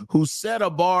you, who set a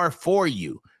bar for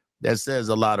you, that says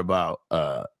a lot about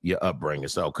your upbringing.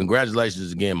 So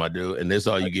congratulations again, my dude. And that's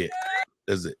all you get.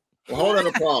 That's it. Well, hold on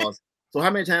a pause. So how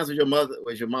many times was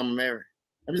your mama married?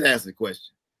 I'm just asking the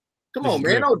question. Come on,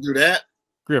 man, don't do that.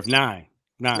 Griff, 9.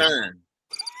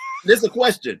 This is a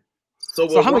question.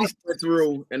 So how many went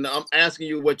through, and I'm asking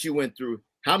you what you went through.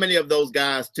 How many of those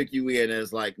guys took you in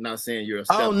as like not saying you're a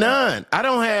stepdad? Oh, none. I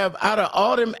don't have out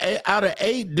of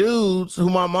 8 dudes who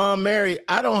my mom married,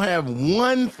 I don't have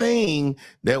one thing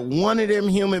that one of them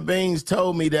human beings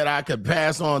told me that I could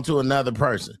pass on to another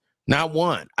person. Not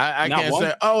one. I can't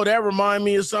say, oh, that remind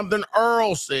me of something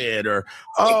Earl said, or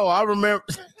oh, I remember.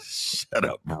 Shut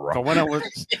up, bro. So when I was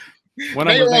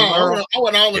Earl, I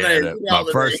went all the names. My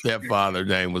first stepfather's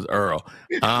name was Earl.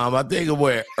 I think of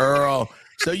where Earl.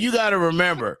 So you got to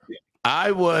remember,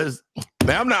 I'm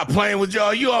not playing with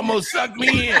y'all. You almost sucked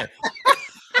me in.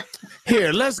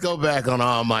 Here, let's go back on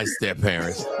all my step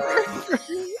parents.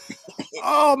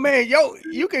 Oh man,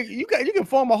 you can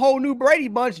form a whole new Brady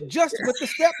bunch just with the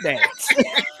stepdads.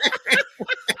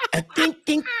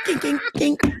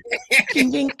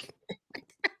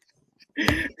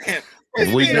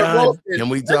 Can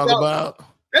we talk about?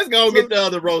 Let's go get the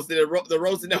other roasted. The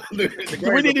roasted.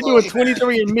 Do we need to do a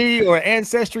 23andMe or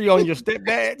Ancestry on your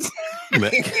stepdads?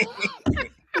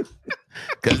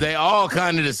 Because they all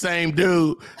kind of the same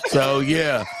dude. So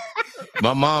yeah.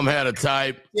 My mom had a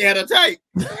type. She had a type.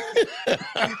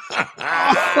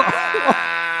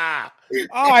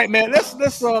 All right, man.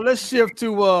 Let's shift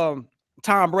to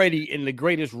Tom Brady in the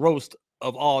greatest roast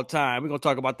of all time. We're gonna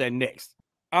talk about that next.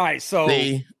 All right, so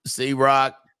see,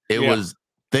 Rock. It was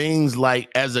things like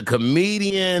as a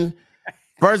comedian.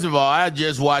 First of all, I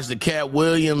just watched the Cat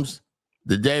Williams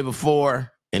the day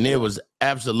before, and it was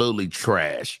absolutely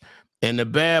trash. And the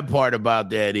bad part about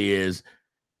that is,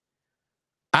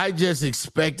 I just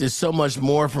expected so much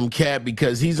more from Cat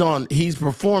because he's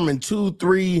performing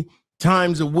 2-3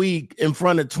 times a week in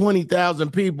front of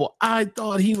 20,000 people. I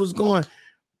thought he was going,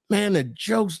 man, the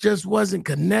jokes just wasn't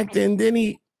connecting.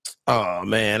 Then oh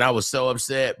man, I was so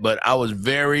upset, but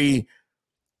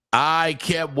I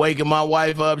kept waking my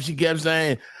wife up. She kept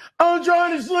saying, I'm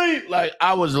trying to sleep. Like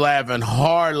I was laughing,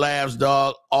 hard laughs,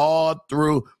 dog, all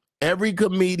through. Every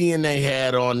comedian they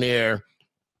had on there.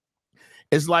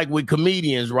 It's like with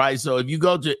comedians, right? So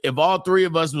if all 3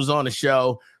 of us was on the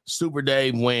show, Super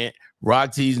Dave went,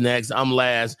 Rock T's next. I'm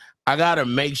last. I gotta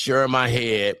make sure in my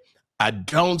head I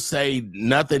don't say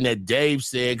nothing that Dave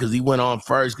said because he went on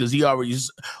first because he already,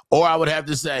 or I would have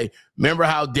to say, remember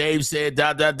how Dave said ...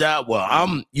 Well,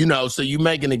 I'm, so you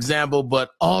make an example,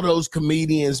 but all those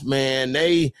comedians, man,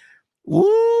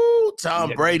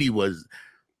 Tom Brady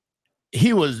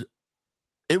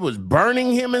it was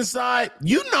burning him inside.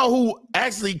 You know who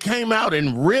actually came out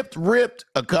and ripped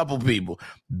a couple people?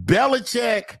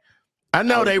 Belichick. I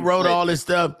know they wrote all this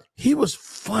stuff. He was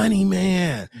funny,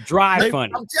 man. Funny.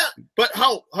 But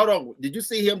hold on. Did you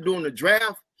see him doing the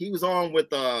draft? He was on with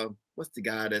what's the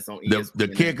guy that's on ESPN? The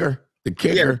kicker. The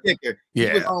kicker. Yeah, the kicker. Yeah.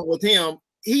 He was on with him.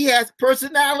 He has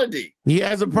personality. He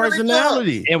has a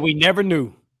personality. And we never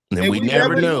knew. And we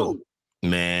never knew.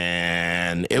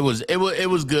 Man, it was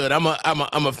good. I'm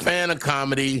a fan of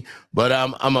comedy, but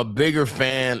I'm a bigger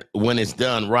fan when it's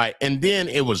done right. And then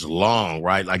it was long,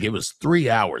 right? Like it was 3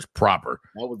 hours proper.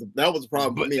 That was the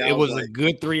problem for me. It was a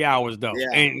good 3 hours though. Yeah.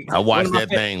 And I watched that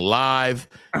thing live,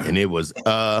 and it was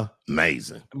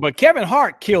amazing. But Kevin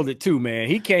Hart killed it too, man.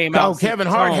 He came out. Kevin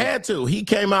Hart had to. He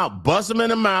came out, bust him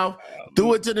in the mouth,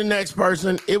 threw it to the next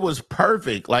person. It was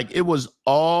perfect. Like it was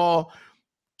all.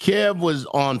 Kev was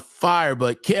on fire,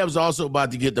 but Kev's also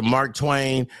about to get the Mark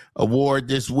Twain Award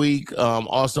this week,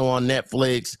 also on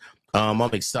Netflix. I'm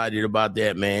excited about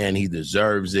that, man. He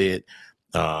deserves it.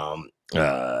 Was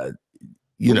it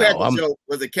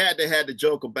Cat that had the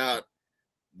joke about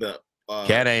the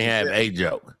Cat ain't have a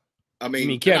joke. I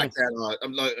mean Kevin.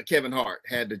 Kevin Hart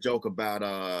had the joke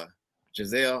about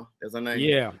Giselle. That's her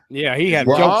name. Yeah, he had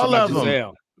jokes about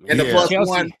Giselle. And the plus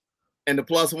one. And the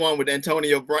plus one with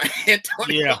Antonio Brown.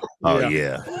 Yeah. Oh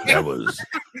yeah. That was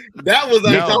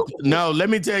no, let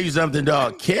me tell you something,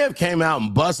 dog. Kev came out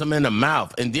and bust him in the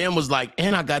mouth and then was like,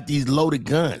 and I got these loaded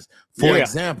guns, for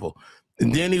example.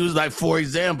 And then he was like, for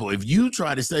example, if you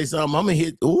try to say something, I'm gonna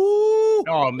hit. Ooh.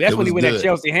 Oh, that's when he went at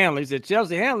Chelsea Handler. He said,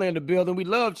 Chelsea Handler in the building. We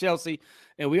love Chelsea.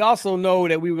 And we also know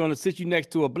that we were going to sit you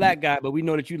next to a black guy, but we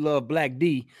know that you love Black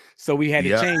D, so we had to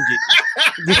change it.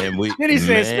 Then he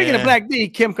said, speaking of Black D,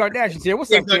 Kim Kardashian here.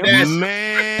 What's up, Kim?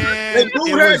 Man, they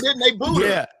booed her, didn't they? Booed her.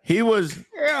 Yeah, he was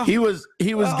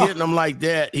getting them like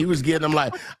that. He was getting them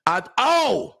like,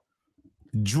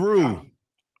 Drew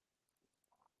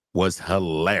was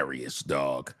hilarious,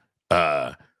 dog.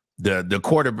 The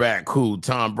quarterback who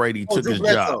Tom Brady took his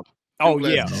job. Oh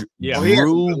yeah.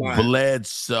 Drew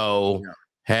Bledsoe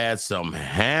had some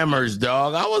hammers,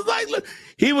 dog. I was like, look,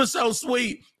 he was so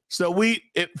sweet. So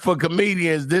for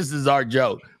comedians, this is our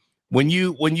joke. When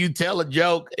you tell a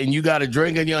joke and you got a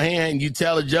drink in your hand, and you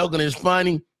tell a joke and it's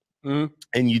funny, and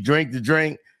you drink the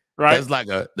drink, right? That's like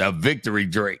a victory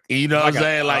drink. You know what I'm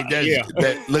saying? Like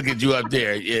that. Look at you up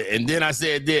there. Yeah. And then I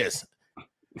said this.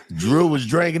 Drew was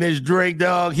drinking his drink,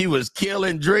 dog. He was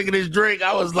drinking his drink.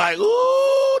 I was like,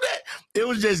 ooh, it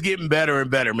was just getting better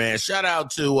and better, man. Shout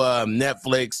out to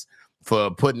Netflix for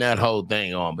putting that whole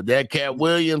thing on. But that Cat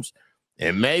Williams,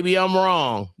 and maybe I'm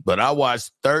wrong, but I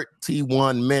watched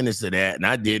 31 minutes of that, and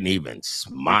I didn't even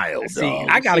smile, dog.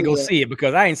 I got to go see it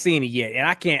because I ain't seen it yet, and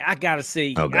I got to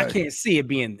see. Okay. I can't see it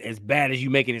being as bad as you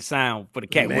making it sound for the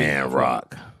Cat Williams. Man,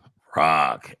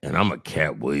 Rock, and I'm a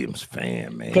Cat Williams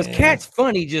fan, man. Because Cat's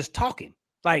funny just talking.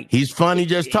 Like he's funny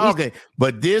just talking,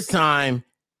 but this time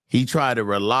he tried to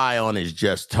rely on his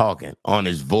just talking, on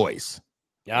his voice.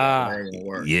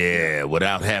 Yeah,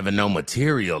 without having no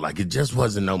material. Like it just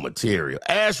wasn't no material.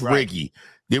 Ask Ricky.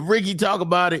 Did Ricky talk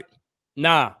about it?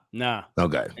 Nah.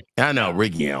 Okay. I know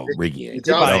Ricky ain't. Did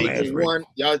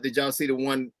y'all see the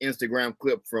one Instagram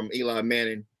clip from Eli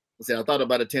Manning? He said, I thought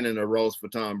about attending a roast for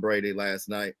Tom Brady last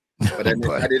night. But I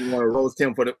didn't want to roast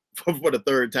him for the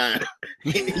third time.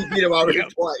 He beat him already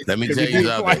twice. Let me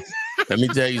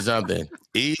tell you something.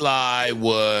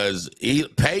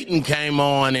 Peyton came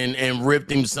on and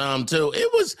ripped him some too. It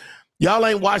was, y'all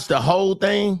ain't watched the whole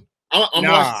thing? I'm watching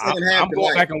the second half. I'm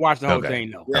going back and watching the whole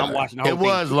thing though. Yeah. I'm watching the whole thing. It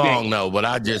was long though, but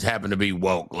I just happened to be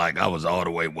woke. Like I was all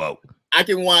the way woke. I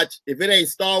can watch, if it ain't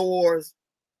Star Wars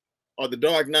or The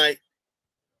Dark Knight,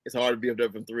 it's hard to be up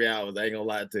there for 3 hours. I ain't gonna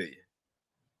lie to you.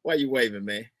 Why you waving,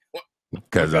 man?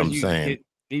 Because I'm saying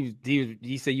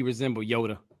he said you resemble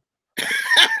Yoda.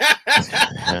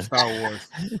 Star Wars.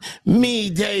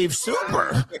 Me, Dave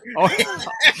Super.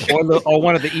 or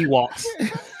one of the Ewoks.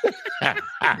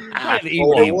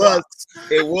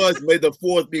 It was. May the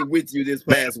fourth be with you this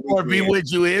past week. Fourth be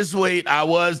with you is sweet. I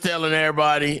was telling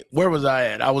everybody, where was I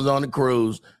at? I was on the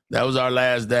cruise. That was our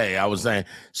last day. I was saying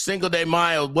Cinco De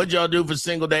Mayo. What'd y'all do for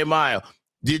Cinco De Mayo?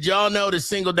 Did y'all know that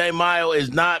Cinco de Mayo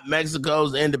is not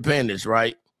Mexico's independence,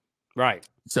 right? Right.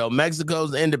 So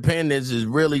Mexico's independence is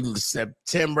really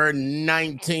September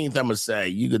 19th, I'm going to say.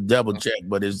 You could double check,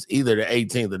 but it's either the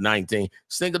 18th or 19th.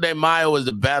 Cinco de Mayo is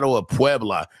the Battle of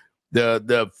Puebla.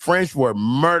 The French were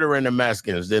murdering the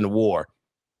Mexicans in the war.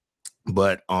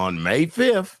 But on May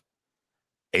 5th,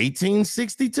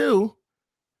 1862,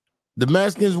 the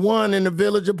Mexicans won in the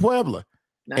village of Puebla.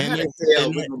 Now, how the hell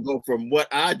we gonna go from what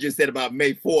I just said about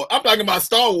May 4th? I'm talking about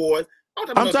Star Wars.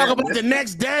 I'm talking about the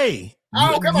next day.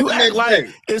 You act like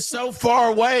it's so far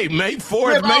away. May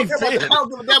 4th, May 5th. I don't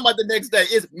give a damn about the next day.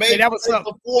 It's May that was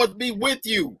the 4th be with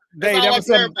you. That was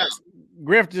something.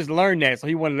 Griff just learned that, so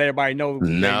he wanted to let everybody know.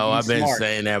 No, I've been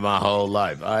saying that my whole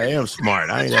life. I am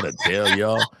smart. I ain't got to tell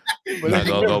y'all. I'm not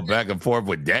going to go back and forth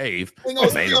with Dave.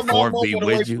 May the 4th be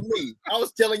with you. I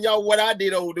was telling y'all what I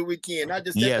did over the weekend. I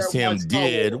just yes, him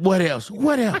did. What else?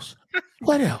 What else?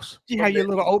 What else? You have your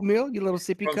little oatmeal, your little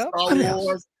sippy cup. Star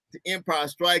Wars to Empire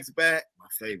Strikes Back. My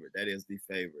favorite. That is the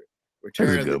favorite.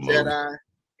 Return of the Jedi.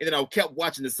 And then I kept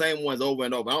watching the same ones over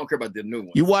and over. I don't care about the new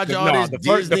ones. You watch all this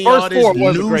Disney, all this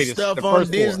new stuff on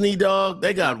Disney, dog.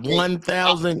 They got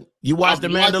 1,000. You watch The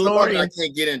Mandalorian? I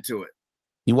can't get into it.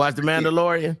 You watch The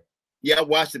Mandalorian? Yeah, I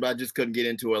watched it, but I just couldn't get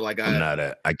into it. Like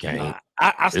I can't.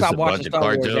 I stopped watching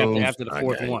Star Wars after the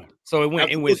fourth one. So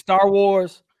it went Star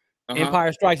Wars,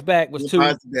 Empire Strikes Back was 2.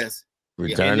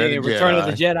 Return of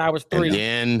the Jedi was 3. And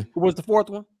then who was the 4th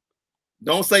one?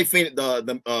 Don't say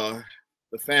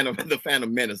the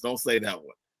Phantom Menace. Don't say that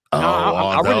one. Oh,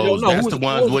 I really don't know. That's the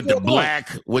ones with the black,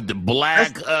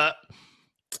 that's the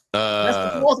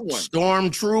 4th one.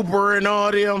 Stormtrooper and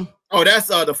all them. Oh, that's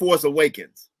the Force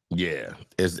Awakens. Yeah,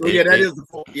 that is the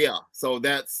 4th. Yeah, so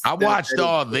I watched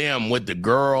all them with the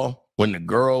girl when the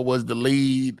girl was the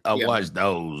lead. I watched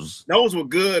those. Those were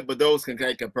good, but those can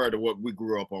compare to what we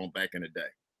grew up on back in the day.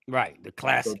 Right, the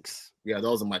classics. So,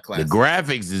 those are my classics. The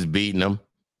graphics is beating them.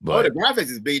 But, the graphics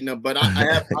is beating them, but I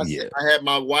had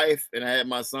my wife and I had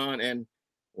my son and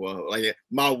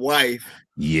my wife.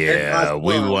 Yeah,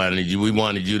 we wanted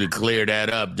you to clear that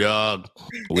up, dog.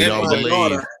 We don't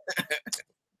believe.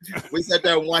 We sat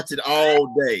there and watched it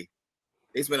all day.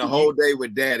 They spent a whole day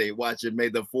with Daddy watching May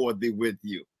the 4th be with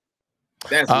you.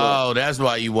 That's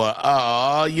why you want.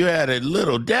 Oh, you had a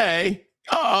little day.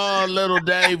 Oh, little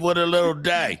Dave with a little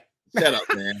day. Shut up,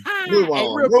 man. Move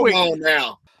on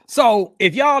now. So,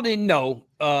 if y'all didn't know,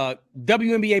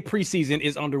 WNBA preseason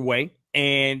is underway,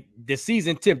 and the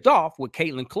season tipped off with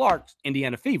Caitlin Clark's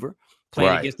Indiana Fever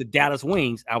playing against the Dallas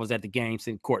Wings. I was at the game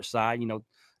sitting courtside. You know,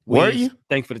 were you?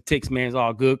 Thanks for the ticks, man. It's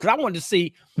all good because I wanted to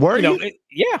see. Were you?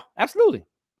 Yeah, absolutely.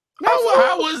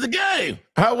 How was the game?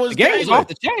 How was the game? Was off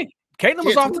the chain. Caitlin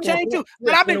was off the chain too.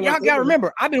 But y'all gotta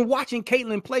remember, I've been watching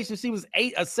Caitlin play since she was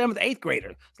a 7th, 8th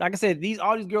grader. Like I said,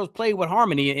 all these girls play with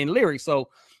harmony and lyrics.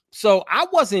 So I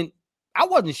wasn't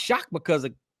shocked because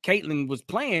Caitlin was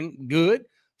playing good.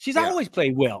 She's always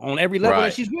played well on every level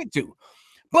that she's went to.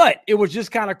 But it was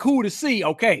just kind of cool to see,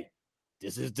 okay,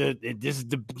 this is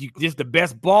the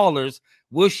best ballers.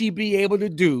 Will she be able to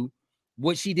do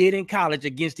what she did in college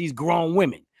against these grown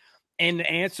women? And the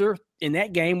answer in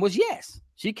that game was yes.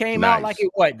 She came out like it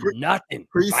was nothing.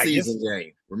 Preseason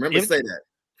game. Remember, say that.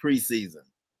 Preseason.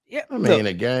 Yeah, I mean,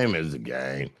 a game is a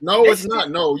game. No, it's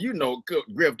not. No,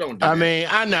 Griff, don't do that. I mean,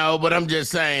 I know, but I'm just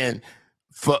saying,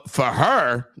 for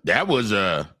her, that was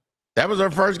her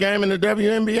first game in the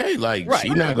WNBA. Like,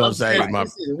 she's not gonna say my.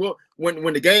 Well,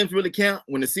 when the games really count,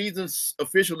 when the season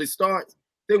officially starts,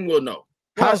 then we'll know.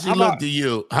 How's she look to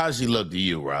you? How's she look to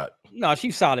you, Rod? No,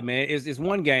 she's solid, man. It's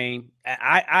one game.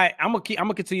 I'm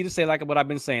gonna continue to say like what I've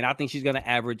been saying. I think she's gonna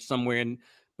average somewhere in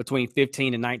between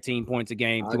 15 and 19 points a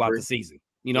game throughout the season.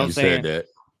 You know what I'm saying?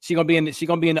 She's gonna be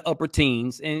in the upper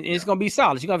teens, and it's gonna be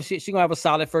solid. She's gonna have a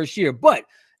solid first year. But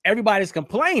everybody's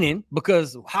complaining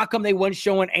because how come they wasn't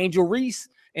showing Angel Reese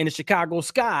in the Chicago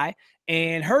Sky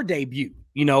and her debut?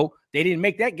 You know, they didn't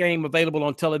make that game available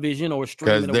on television or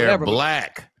streaming or whatever. They're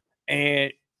black.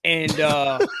 And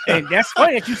that's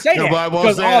funny that you say that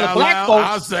because all the black folks,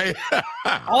 I'll say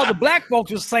all the black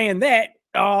folks are saying that.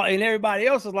 And everybody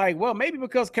else is like, well, maybe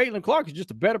because Caitlin Clark is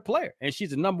just a better player and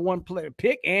she's the #1 player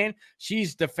pick and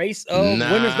she's the face of women's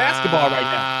basketball right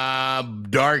now.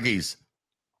 Darkies.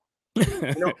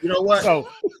 You know what? So,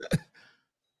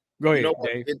 go ahead,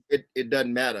 Dave. It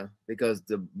doesn't matter because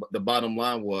the bottom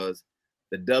line was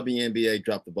the WNBA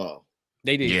dropped the ball.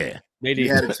 They did. Yeah. They did.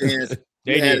 You had a chance.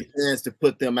 They had a chance to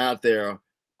put them out there.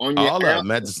 On your all of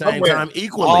them at the same time,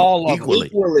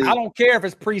 equally. I don't care if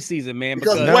it's preseason, man.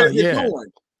 Because what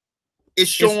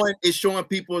it's doing, it's showing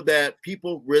people that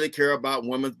people really care about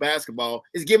women's basketball.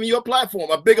 It's giving you a platform,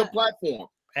 a bigger platform.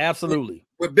 Absolutely.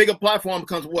 With bigger platform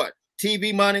comes what?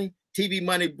 TV money, TV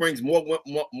money brings more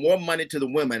money to the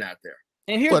women out there.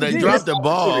 And here's But they dropped the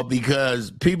ball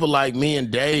because people like me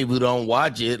and Dave who don't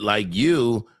watch it, like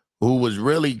you, who was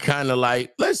really kind of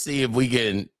like, let's see if we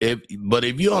can. But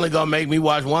if you only gonna make me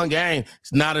watch one game,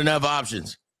 it's not enough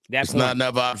options. It's not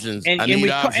enough options. I need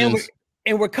options.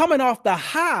 And we're coming off the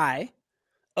high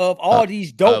of all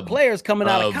these dope players coming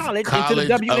out of college into the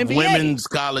WNBA. Women's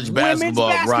college basketball,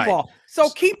 right. So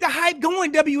keep the hype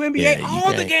going, WNBA. Yeah,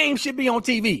 all the games should be on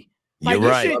TV. Like, you're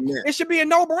right. It should be a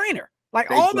no-brainer. Like,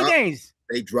 the games.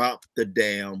 They dropped the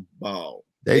damn ball.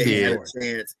 They did.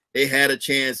 They had a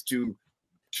chance to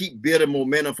keep building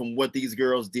momentum from what these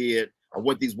girls did or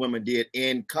what these women did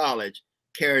in college,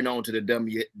 carrying on to the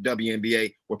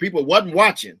WNBA, where people wasn't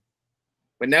watching.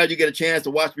 But now you get a chance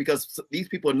to watch because these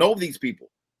people know these people.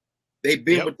 They've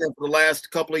been with them for the last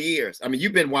couple of years. I mean,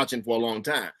 you've been watching for a long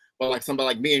time. But like somebody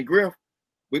like me and Griff,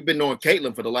 we've been knowing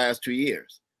Caitlin for the last 2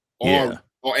 years.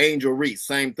 Or Angel Reese,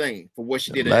 same thing for what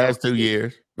she did. Last 2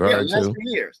 years. Last 2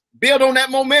 years. Build on that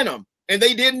momentum, and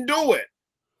they didn't do it.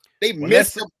 They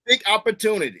missed a big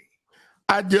opportunity.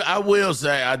 I will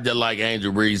say I did like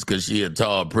Angel Reese because she a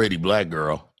tall, pretty black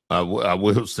girl. I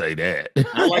will say that.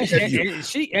 I like that.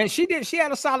 She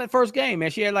had a solid first game, man.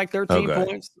 She had like 13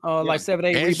 points, like 7,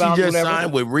 8 rebounds. And she just whatever.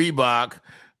 signed with Reebok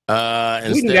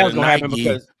We knew that was instead of gonna happen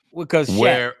Nike, because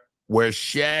Shaq. where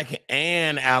Shaq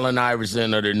and Allen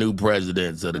Iverson are the new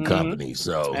presidents of the company.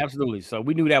 So absolutely. So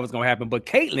we knew that was gonna happen. But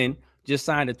Caitlin just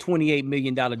signed a $28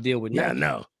 million deal with Nike.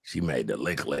 No, she made the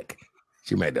lick.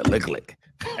 She made the lick.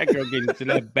 That girl getting to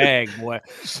that bag, boy.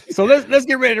 So let's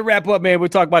get ready to wrap up, man. We'll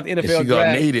talk about the NFL She gonna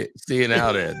draft. need it. Seeing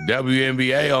how the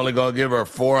WNBA only gonna give her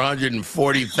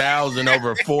 $440,000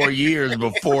 over 4 years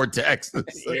before Texas.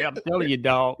 Yeah, I'm telling you,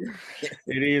 dog.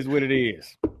 It is what it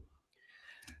is.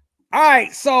 All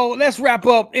right, so let's wrap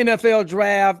up NFL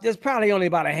draft. There's probably only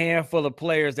about a handful of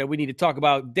players that we need to talk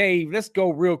about. Dave, let's go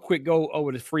real quick. Go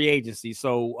over the free agency.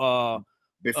 So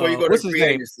before you go to free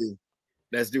agency,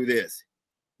 let's do this.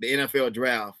 The NFL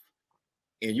draft,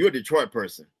 and you're a Detroit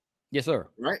person. Yes, sir.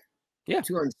 Right? Yeah.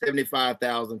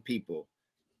 275,000 people.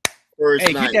 First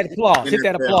hey, night. hit that applause. Hit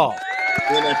that applause.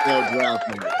 NFL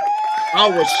draft. I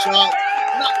was shocked.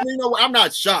 I'm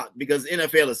not shocked because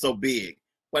NFL is so big.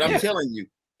 But I'm telling you,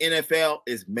 NFL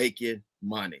is making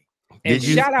money. And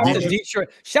shout out to Detroit.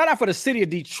 Shout out for the city of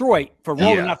Detroit for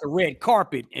rolling out the red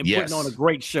carpet and putting on a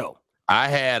great show. I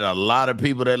had a lot of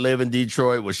people that live in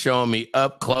Detroit was showing me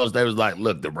up close. They was like,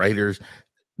 look, the Raiders,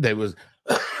 they was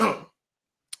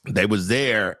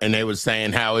there and they was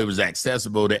saying how it was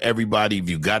accessible to everybody if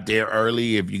you got there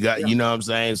early, if you got, you know what I'm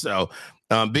saying? So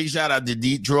big shout out to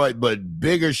Detroit, but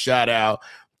bigger shout out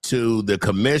to the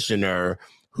commissioner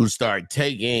who started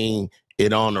taking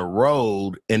it on the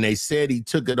road. And they said he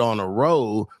took it on the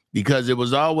road because it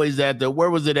was always at where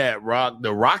was it at?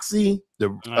 The Roxy? It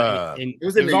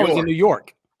was always in New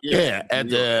York. Yeah, at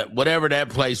the whatever that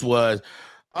place was.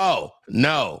 Oh,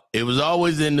 no, it was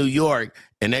always in New York.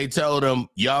 And they told him,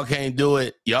 y'all can't do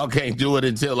it. Y'all can't do it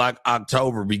until like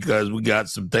October because we got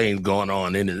some things going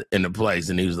on in the place.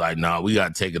 And he was like, no, we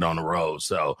got to take it on the road.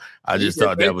 So I just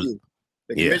thought that was.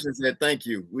 The commission said, thank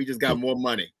you. We just got more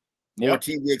money. More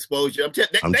TV exposure. I'm they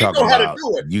talking know how about to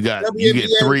do it. You get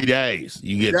 3 days.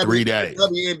 You get 3 days.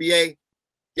 WNBA,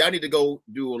 y'all need to go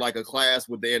do like a class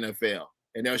with the NFL,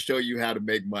 and they'll show you how to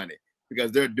make money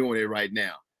because they're doing it right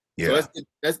now. Yeah. So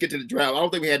let's get to the draft. I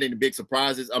don't think we had any big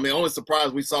surprises. I mean, only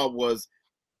surprise we saw was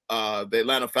the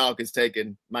Atlanta Falcons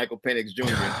taking Michael Penix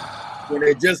Jr. when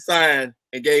they just signed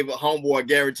and gave a homeboy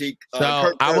guarantee.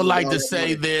 So I would like to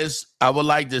say this. I would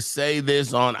like to say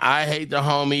this on I Hate the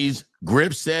Homies.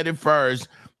 Griff said it first.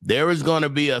 There is going to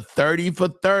be a 30 for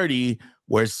 30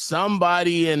 where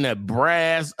somebody in the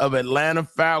brass of Atlanta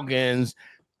Falcons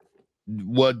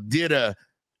did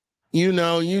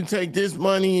you take this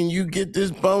money and you get this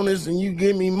bonus and you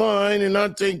give me mine and I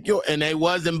take your, and they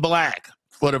wasn't black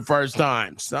for the first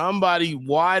time.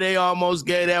 Why they almost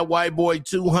gave that white boy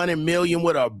 $200 million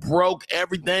with a broke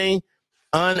everything,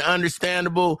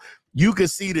 ununderstandable. You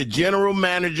could see the general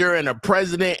manager and the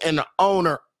president and the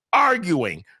owner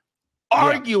arguing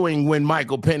when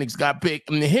Michael Penix got picked.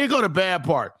 And here go the bad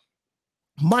part.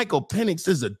 Michael Penix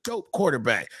is a dope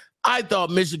quarterback. I thought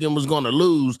Michigan was going to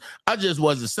lose. I just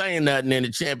wasn't saying nothing in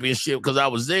the championship because I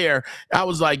was there. I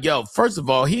was like, yo, first of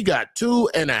all, he got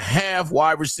 2.5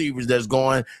 wide receivers that's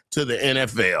going to the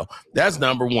NFL. That's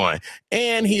number one.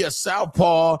 And he a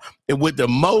southpaw with the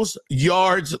most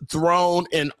yards thrown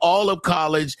in all of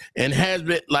college and has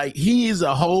been like, he's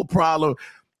a whole problem.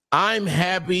 I'm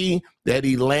happy that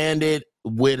he landed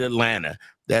with Atlanta.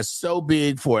 That's so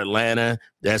big for Atlanta.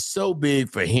 That's so big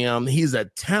for him. He's a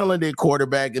talented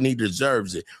quarterback, and he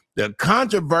deserves it. The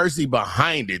controversy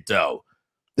behind it, though.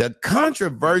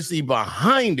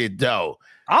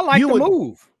 I like the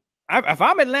move. If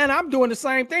I'm Atlanta, I'm doing the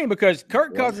same thing because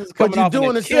Kirk Cousins is coming off. But you're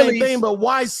doing the same thing, but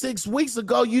why 6 weeks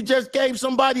ago you just gave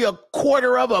somebody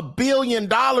 $250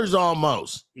 million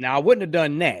almost? Now, I wouldn't have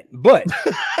done that, but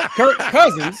Kirk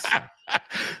Cousins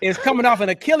is coming off an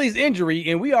Achilles injury,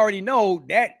 and we already know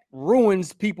that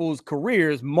ruins people's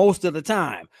careers most of the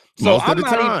time. So I'm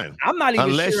not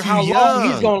even sure how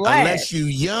long he's going to last. Unless you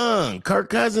young. Kirk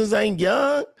Cousins ain't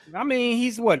young. I mean,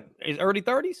 he's what, his early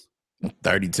 30s?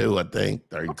 32, I think.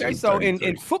 32, okay, so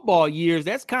in football years,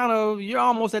 that's kind of, you're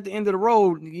almost at the end of the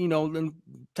road. You know,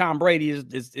 Tom Brady is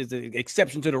an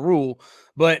exception to the rule,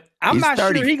 but I'm not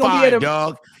sure he's gonna be able to.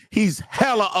 Dog. He's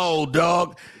hella old,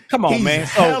 dog. Come on, man.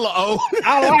 Hella old.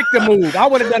 I like the move. I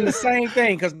would have done the same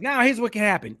thing because now here's what can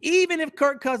happen. Even if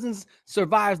Kirk Cousins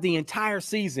survives the entire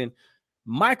season,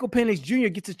 Michael Penix Jr.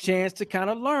 gets a chance to kind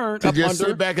of learn. To just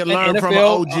sit back and learn from an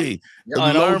OG.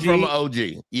 Learn from an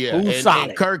OG. Yeah.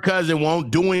 And Kirk Cousins won't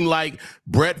do him like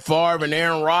Brett Favre and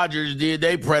Aaron Rodgers did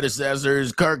their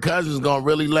predecessors. Kirk Cousins going to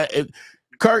really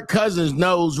Kirk Cousins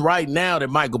knows right now that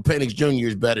Michael Penix Jr.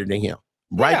 is better than him.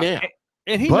 Right now.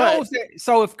 And he knows that.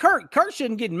 So if Kirk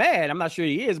shouldn't get mad, I'm not sure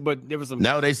he is, but there was some.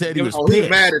 No, they said he was. He was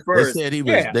mad at first. They said he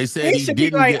was. Yeah. They said he should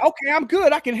didn't be like, okay, I'm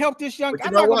good. I can help this young.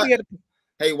 I'm not gonna be able to.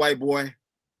 Hey, white boy,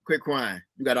 quit crying.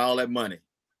 You got all that money.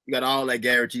 You got all that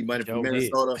guaranteed money from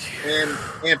Minnesota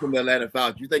and from the Atlanta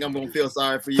Falcons. You think I'm gonna feel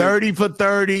sorry for you? 30 for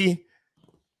 30.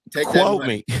 Quote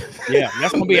me. Yeah,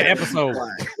 that's gonna be an episode.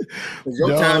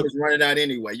 Your time is running out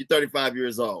anyway. You're 35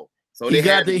 years old. So he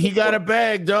got a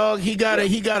bag, dog. He got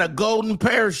a golden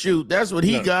parachute. That's what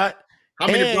he got. How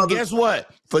many and guess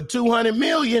what? For $200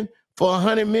 million, for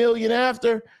 $100 million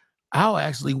after, I'll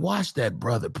actually watch that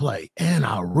brother play and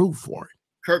I'll root for him.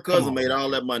 Kirk Cousins made all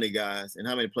that money, guys. And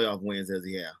how many playoff wins does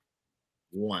he have?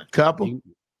 One. Couple.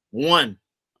 One.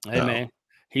 Hey, man.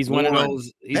 He's one of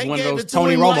those. He's one of those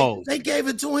Tony Romos. They gave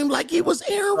it to him like he was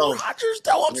Aaron Rodgers.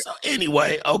 Though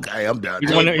anyway, okay, I'm done.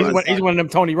 He's one of them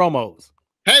Tony Romos.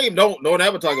 Hey, don't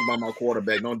ever talk about my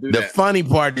quarterback. Don't do that. The funny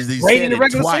part is he said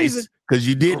it twice because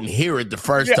you didn't hear it the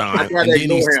first time, and then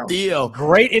he's still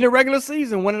great in the regular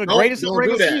season. One of the greatest in the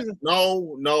regular season.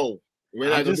 No.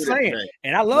 I'm just saying.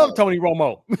 And I love Tony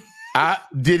Romo.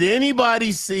 Did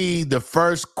anybody see the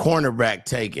first cornerback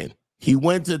taken? He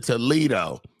went to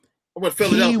Toledo.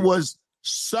 He was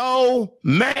so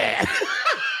mad.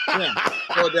 He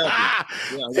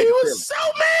was so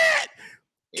mad.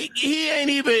 He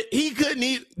couldn't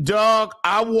even, dog.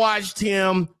 I watched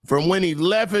him from when he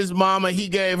left his mama. He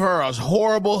gave her a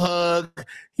horrible hug.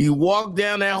 He walked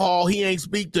down that hall. He ain't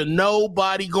speak to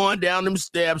nobody going down them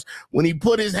steps. When he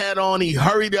put his hat on, he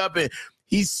hurried up and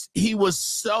he was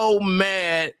so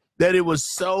mad that it was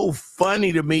so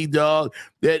funny to me, dog,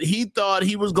 that he thought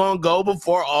he was going to go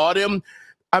before all them.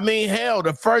 I mean, hell,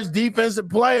 the first defensive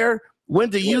player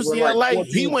went to UCLA. Like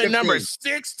 14, he went 15. Number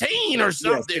 16 or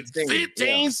something. Yeah,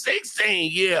 15,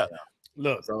 16. Yeah.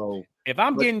 Look, if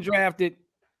I'm getting drafted,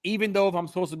 even though if I'm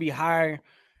supposed to be higher,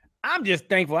 I'm just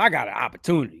thankful I got an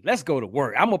opportunity. Let's go to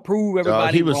work. I'm going to prove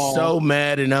everybody he was wrong. So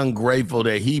mad and ungrateful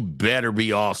that he better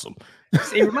be awesome.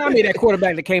 It reminded me of that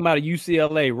quarterback that came out of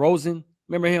UCLA, Rosen.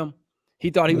 Remember him? He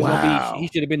thought he was going to be, he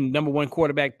should have been the number one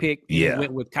quarterback pick. He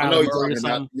went with Kyler Murray or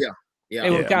something.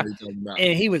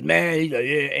 And he was mad. He's like,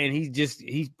 and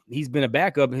he's been a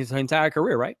backup his entire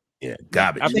career, right? Yeah,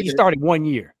 garbage. I think he started 1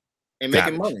 year and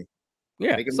making money.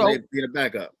 Yeah, being a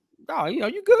backup. Oh,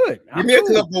 you good. Give me a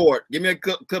clipboard. Give me a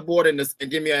clipboard and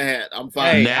give me a hat. I'm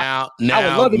fine. Hey, now, I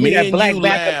would love to be that black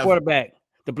backup quarterback.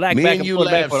 The black backup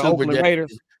quarterback for the Oakland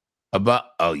Raiders.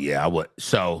 I would.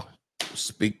 So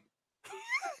speak.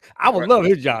 I would love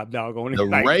his job, dog.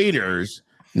 The Raiders.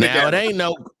 Now it ain't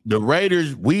the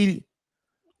Raiders.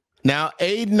 Now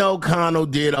Aiden O'Connell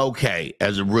did okay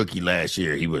as a rookie last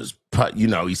year. He was,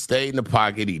 he stayed in the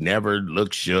pocket. He never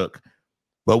looked shook.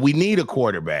 But we need a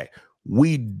quarterback.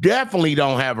 We definitely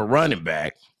don't have a running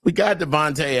back. We got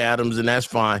Devontae Adams, and that's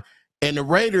fine. And the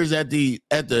Raiders at the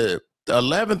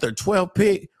 11th or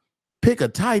 12th pick a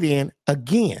tight end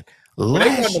again.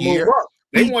 Last year,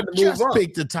 we just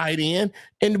picked a tight end,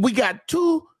 and we got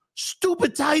two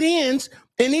stupid tight ends.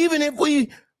 And even if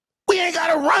we ain't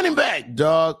got a running back,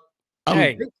 dog.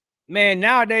 Man,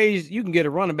 nowadays you can get a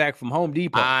running back from Home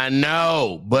Depot. I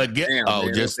know, but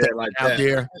just stay out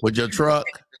there with your truck.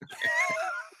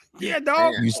 Yeah,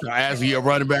 dog. You start asking your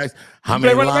running backs how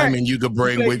many linemen you could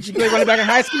bring with you. You play running back in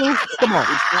high school? Come on.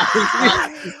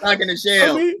 He's stuck in the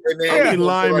shell. How many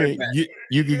linemen?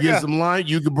 You could get some line.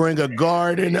 You could bring a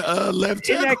guard and left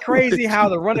tackle. Isn't that crazy how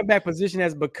the running back position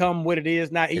has become what it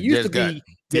is now? It used to be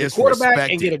get a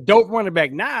quarterback and get a dope running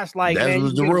back. Now it's like, that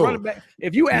was the rule.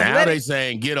 If you athletic, now they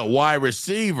saying get a wide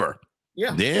receiver.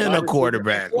 Yeah, then a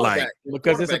quarterback,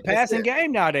 because it's a passing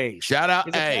game nowadays. Shout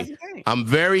out, hey, I'm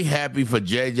very happy for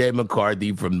JJ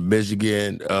McCarthy from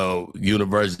Michigan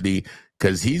University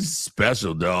because he's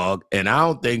special, dog. And I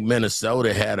don't think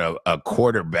Minnesota had a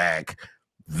quarterback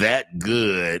that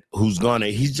good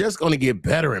he's just gonna get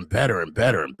better and better and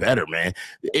better and better, man.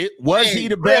 Was he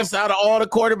the best out of all the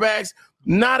quarterbacks?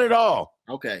 Not at all.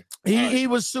 Okay. He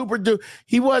was super dude.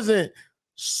 He wasn't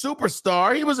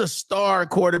superstar. He was a star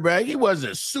quarterback. He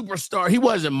wasn't a superstar. He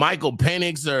wasn't Michael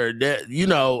Penix or that,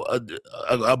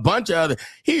 a bunch of other.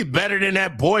 He's better than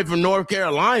that boy from North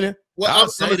Carolina. Well, I'll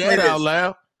say that out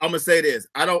loud. I'm gonna say this.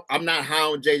 I'm not high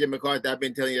on JJ McCarthy. I've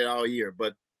been telling you that all year,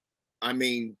 but I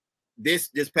mean,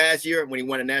 this past year when he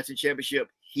won a national championship,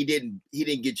 he didn't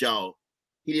get y'all.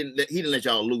 He didn't let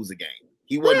y'all lose a game.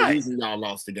 He wasn't the reason y'all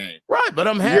lost the game. Right, but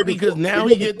I'm happy because now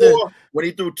when he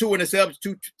threw 2 interceptions,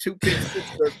 two picks in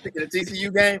the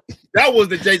TCU game, that was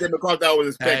the JJ McCarthy I was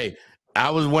expecting. Hey, I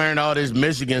was wearing all this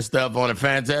Michigan stuff on a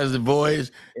Fantastic Voyage,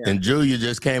 and Julia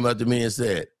just came up to me and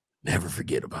said, "Never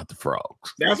forget about the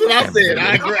frogs." That's what I said.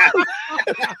 I agree.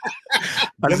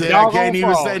 I said, I can't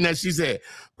even say that. She said,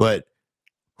 but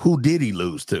who did he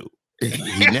lose to?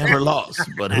 He never lost,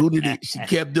 but who did he? She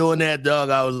kept doing that, dog.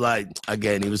 I was like, I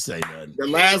can't even say nothing. The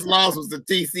last loss was the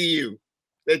TCU.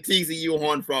 The TCU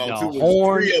Horned Frogs. Who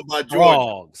was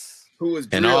Frogs.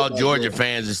 And all Georgia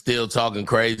fans are still talking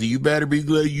crazy. You better be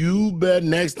good. You better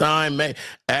next time, man.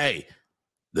 Hey,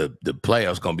 the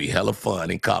playoffs gonna be hella fun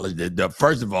in college.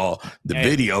 First of all, the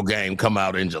video game come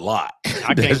out in July.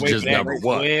 I can't wait for that. Number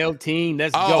 1. 12 team.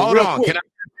 Let's go. Hold on. Quick. Can I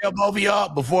tell both of y'all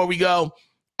before we go?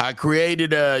 I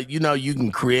created you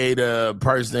can create a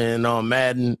person on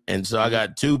Madden. And so I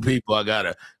got 2 people. I got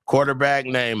a quarterback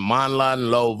named Monlan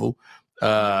Lovell.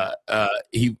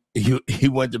 He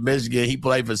went to Michigan. He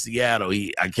played for Seattle.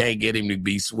 I can't get him to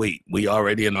be sweet. We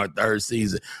already in our 3rd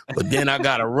season. But then I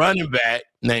got a running back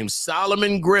named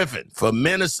Solomon Griffin from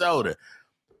Minnesota.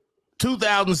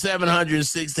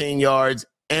 2,716 yards.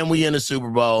 And we in the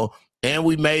Super Bowl. And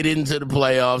we made it into the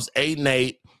playoffs,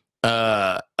 8-8.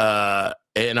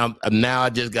 And I'm now I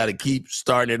just got to keep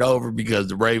starting it over because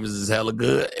the Ravens is hella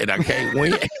good and I can't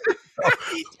win.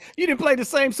 You didn't play the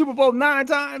same Super Bowl 9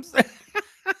 times?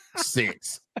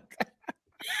 6.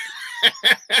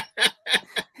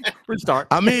 Restart.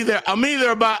 I'm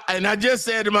either about, and I just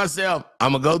said to myself,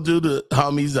 I'm gonna go do the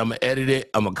homies. I'm gonna edit it.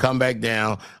 I'm gonna come back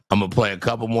down. I'm gonna play a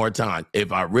couple more times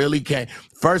if I really can.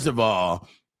 First of all,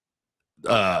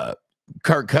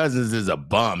 Kirk Cousins is a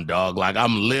bum, dog. Like,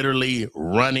 I'm literally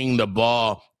running the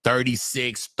ball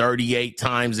 36, 38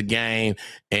 times a game,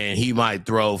 and he might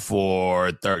throw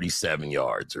for 37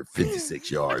 yards or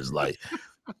 56 yards. Like,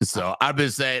 so I've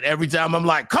been saying every time I'm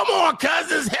like, come on,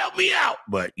 Cousins, help me out.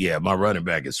 But yeah, my running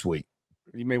back is sweet.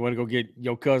 You may want to go get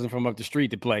your cousin from up the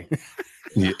street to play.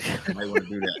 Yeah, I might want to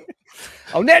do that.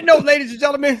 On that note, ladies and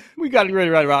gentlemen, we got to get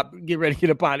ready to get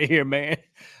up out of here, man.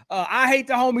 I Hate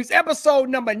the Homies, episode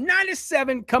number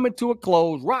 97 coming to a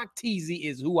close. Rock Teasy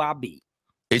is who I be.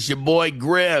 It's your boy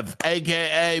Griff,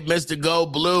 a.k.a. Mr. Go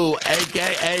Blue,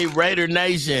 a.k.a. Raider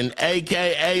Nation,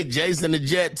 a.k.a. Jason the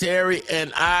Jet Terry,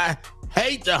 and I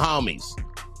hate the homies.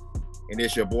 And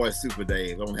it's your boy Super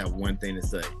Dave. I only have one thing to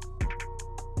say.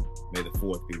 May the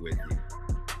 4th be with you.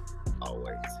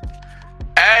 Always.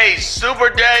 Hey, Super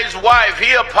Dave's wife,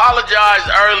 he apologized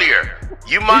earlier.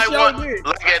 You might want,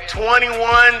 like at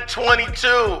 21, 22,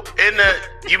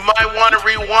 you might want to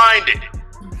rewind it.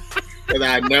 Because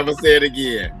I never say it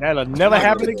again. That'll never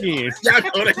happen again.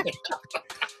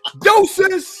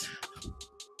 Doses.